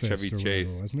one where Chevy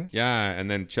Chase, wasn't it? Yeah, and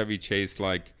then Chevy Chase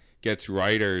like gets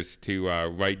writers to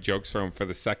write jokes for him for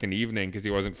the second evening because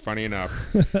he wasn't funny enough.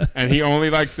 And he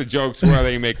only likes the jokes where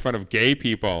they make fun of gay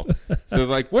people. So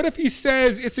like, what if he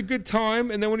says it's a good time,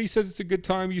 and then when he says it's a good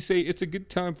time, you say it's a good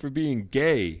time for being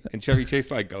gay? And Chevy Chase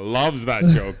like loves that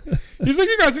joke. He's like,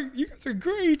 you guys are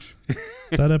great.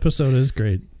 That episode is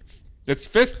great. It's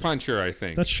Fist Puncher, I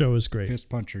think. That show is great. Fist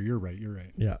Puncher. You're right.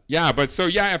 Yeah. Yeah, but so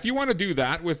yeah, if you want to do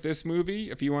that with this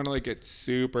movie, if you want to like get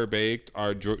super baked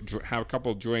or have a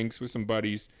couple drinks with some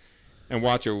buddies and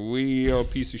watch a real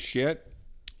piece of shit,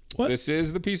 this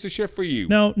is the piece of shit for you.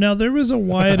 Now there was a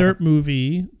Wyatt Earp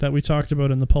movie that we talked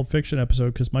about in the Pulp Fiction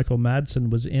episode because Michael Madsen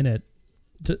was in it.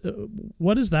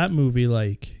 What is that movie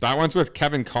like? That one's with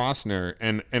Kevin Costner,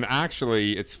 and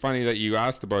actually, it's funny that you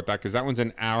asked about that because that one's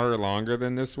an hour longer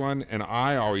than this one, and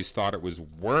I always thought it was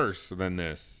worse than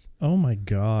this. Oh my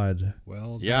God!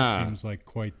 Well, that Yeah. seems like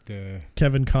quite the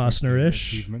Kevin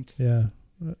Costner-ish. achievement. Yeah,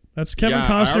 that's Kevin Yeah, I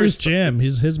Costner's always jam.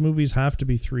 His movies have to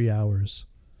be 3 hours.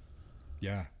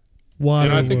 Yeah.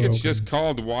 And I think Waterworld. it's just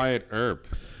called Wyatt Earp.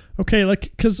 Okay,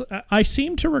 like, because I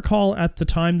seem to recall at the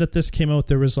time that this came out,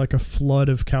 there was like a flood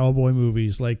of cowboy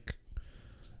movies, like,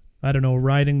 I don't know,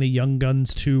 riding the Young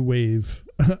Guns 2 wave.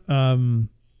 And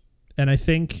I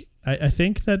think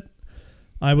that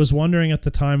I was wondering at the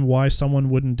time why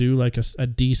someone wouldn't do like a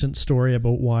decent story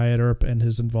about Wyatt Earp and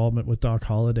his involvement with Doc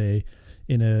Holliday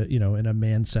in a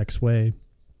man-sex way.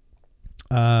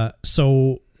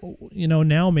 So,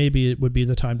 now maybe it would be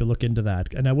the time to look into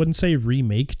that. And I wouldn't say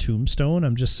remake Tombstone.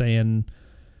 I'm just saying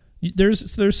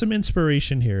there's some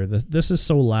inspiration here. This is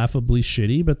so laughably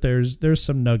shitty, but there's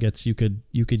some nuggets you could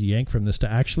yank from this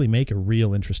to actually make a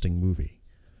real interesting movie.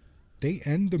 They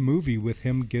end the movie with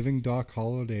him giving Doc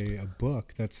Holliday a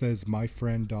book that says "My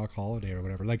Friend Doc Holliday" or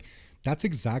whatever. Like, that's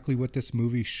exactly what this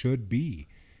movie should be.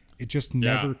 It just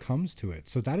never comes to it.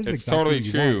 So that is It's exactly totally what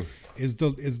you true. want,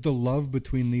 is the love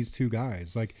between these two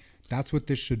guys. Like, that's what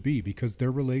this should be, because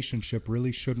their relationship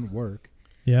really shouldn't work,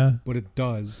 Yeah. but it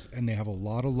does, and they have a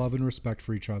lot of love and respect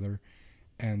for each other,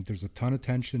 and there's a ton of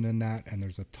tension in that, and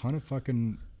there's a ton of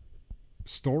fucking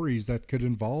stories that could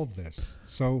involve this.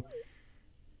 So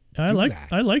I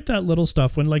like that little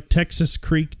stuff when, like, Texas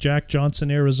Creek, Jack Johnson,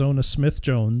 Arizona, Smith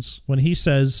Jones, when he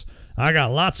says, "I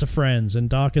got lots of friends," and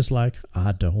Doc is like,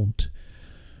 "I don't."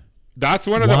 That's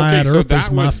one of the Wyatt okay, so Earp that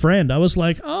is my was friend. I was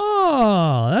like,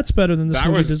 oh, that's better than this That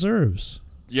movie was- deserves.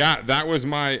 yeah, that was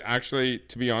actually,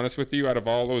 to be honest with you, out of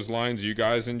all those lines you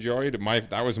guys enjoyed,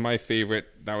 that was my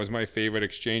favorite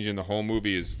exchange in the whole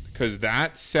movie, is because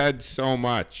that said so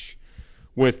much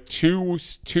with two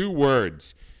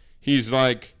words. He's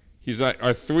like,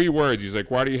 or 3 words. He's like,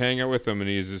 "Why do you hang out with him?" And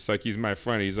he's just like, "He's my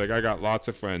friend." He's like, "I got lots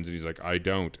of friends." And he's like, "I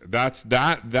don't."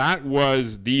 That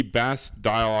was the best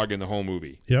dialogue in the whole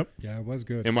movie. Yep. yeah, it was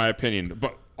good. In my opinion.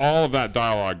 But all of that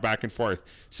dialogue back and forth.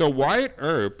 So Wyatt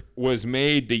Earp was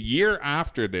made the year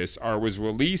after this, or was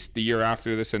released the year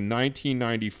after this in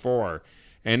 1994.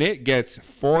 And it gets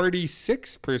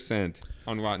 46%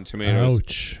 on Rotten Tomatoes.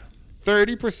 Ouch.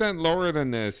 30% lower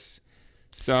than this.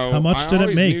 So How much did it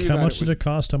always make? knew How that much did was- it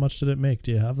cost? How much did it make?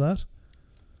 Do you have that?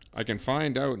 I can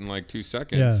find out in like 2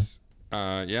 seconds.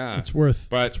 Yeah. It's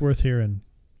worth hearing.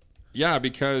 Yeah,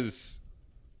 because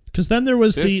Because then there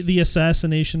was This- the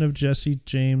assassination of Jesse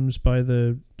James by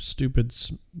the stupid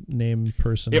name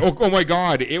person. oh my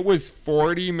God, it was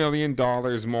 $40 million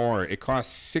more. It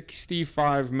cost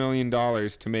 $65 million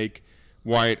to make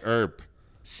Wyatt Earp.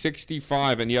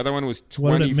 65, and the other one was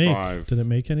 25. What did it make? Did it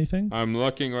make anything? I'm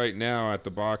looking right now at the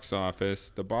box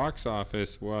office. The box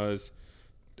office was,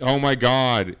 oh my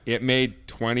God, it made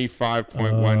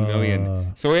 $25.1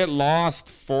 million. So it lost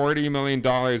 $40 million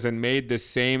and made the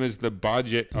same as the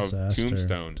budget of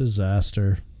Tombstone.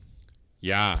 Disaster.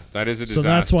 Yeah, that is a So disaster.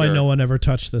 that's why no one ever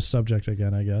touched this subject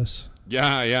again, I guess.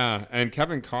 Yeah. And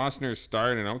Kevin Costner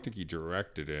starred, and I don't think he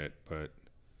directed it, but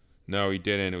no, he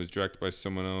didn't. It was directed by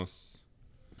someone else.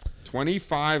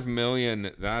 $25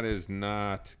 million. That is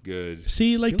not good.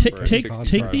 See, like, Really? take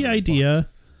Costner. the idea.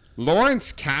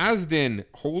 Lawrence Kasdan.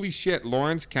 Holy shit.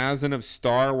 Lawrence Kasdan of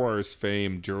Star Wars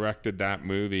fame directed that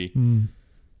movie.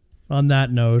 On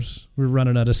that note, we're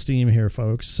running out of steam here,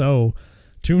 folks. So,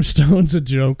 Tombstone's a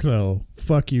joke, though.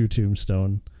 Fuck you,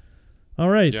 Tombstone. All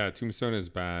right. Yeah, Tombstone is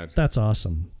bad. That's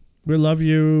awesome. We love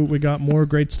you. We got more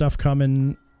great stuff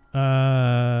coming.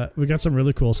 We got some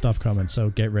really cool stuff coming, so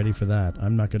get ready for that.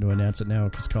 I'm not going to announce it now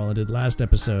because Colin did last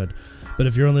episode. But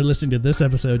if you're only listening to this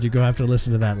episode, you go have to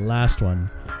listen to that last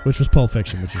one, which was Pulp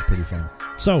Fiction, which was pretty fun.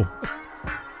 So,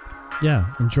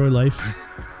 yeah, enjoy life.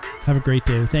 Have a great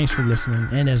day. Thanks for listening.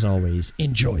 And as always,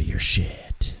 enjoy your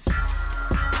shit.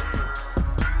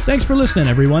 Thanks for listening,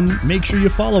 everyone. Make sure you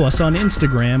follow us on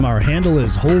Instagram. Our handle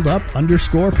is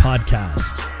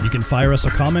holdup_podcast. You can fire us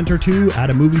a comment or two, add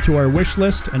a movie to our wish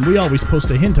list, and we always post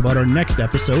a hint about our next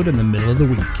episode in the middle of the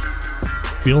week.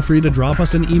 Feel free to drop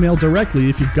us an email directly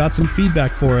if you've got some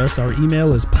feedback for us. Our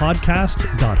email is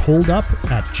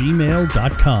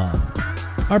podcast.holdup@gmail.com.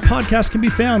 Our podcast can be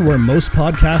found where most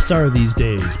podcasts are these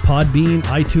days: Podbean,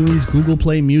 iTunes, Google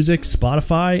Play Music,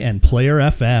 Spotify, and Player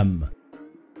FM.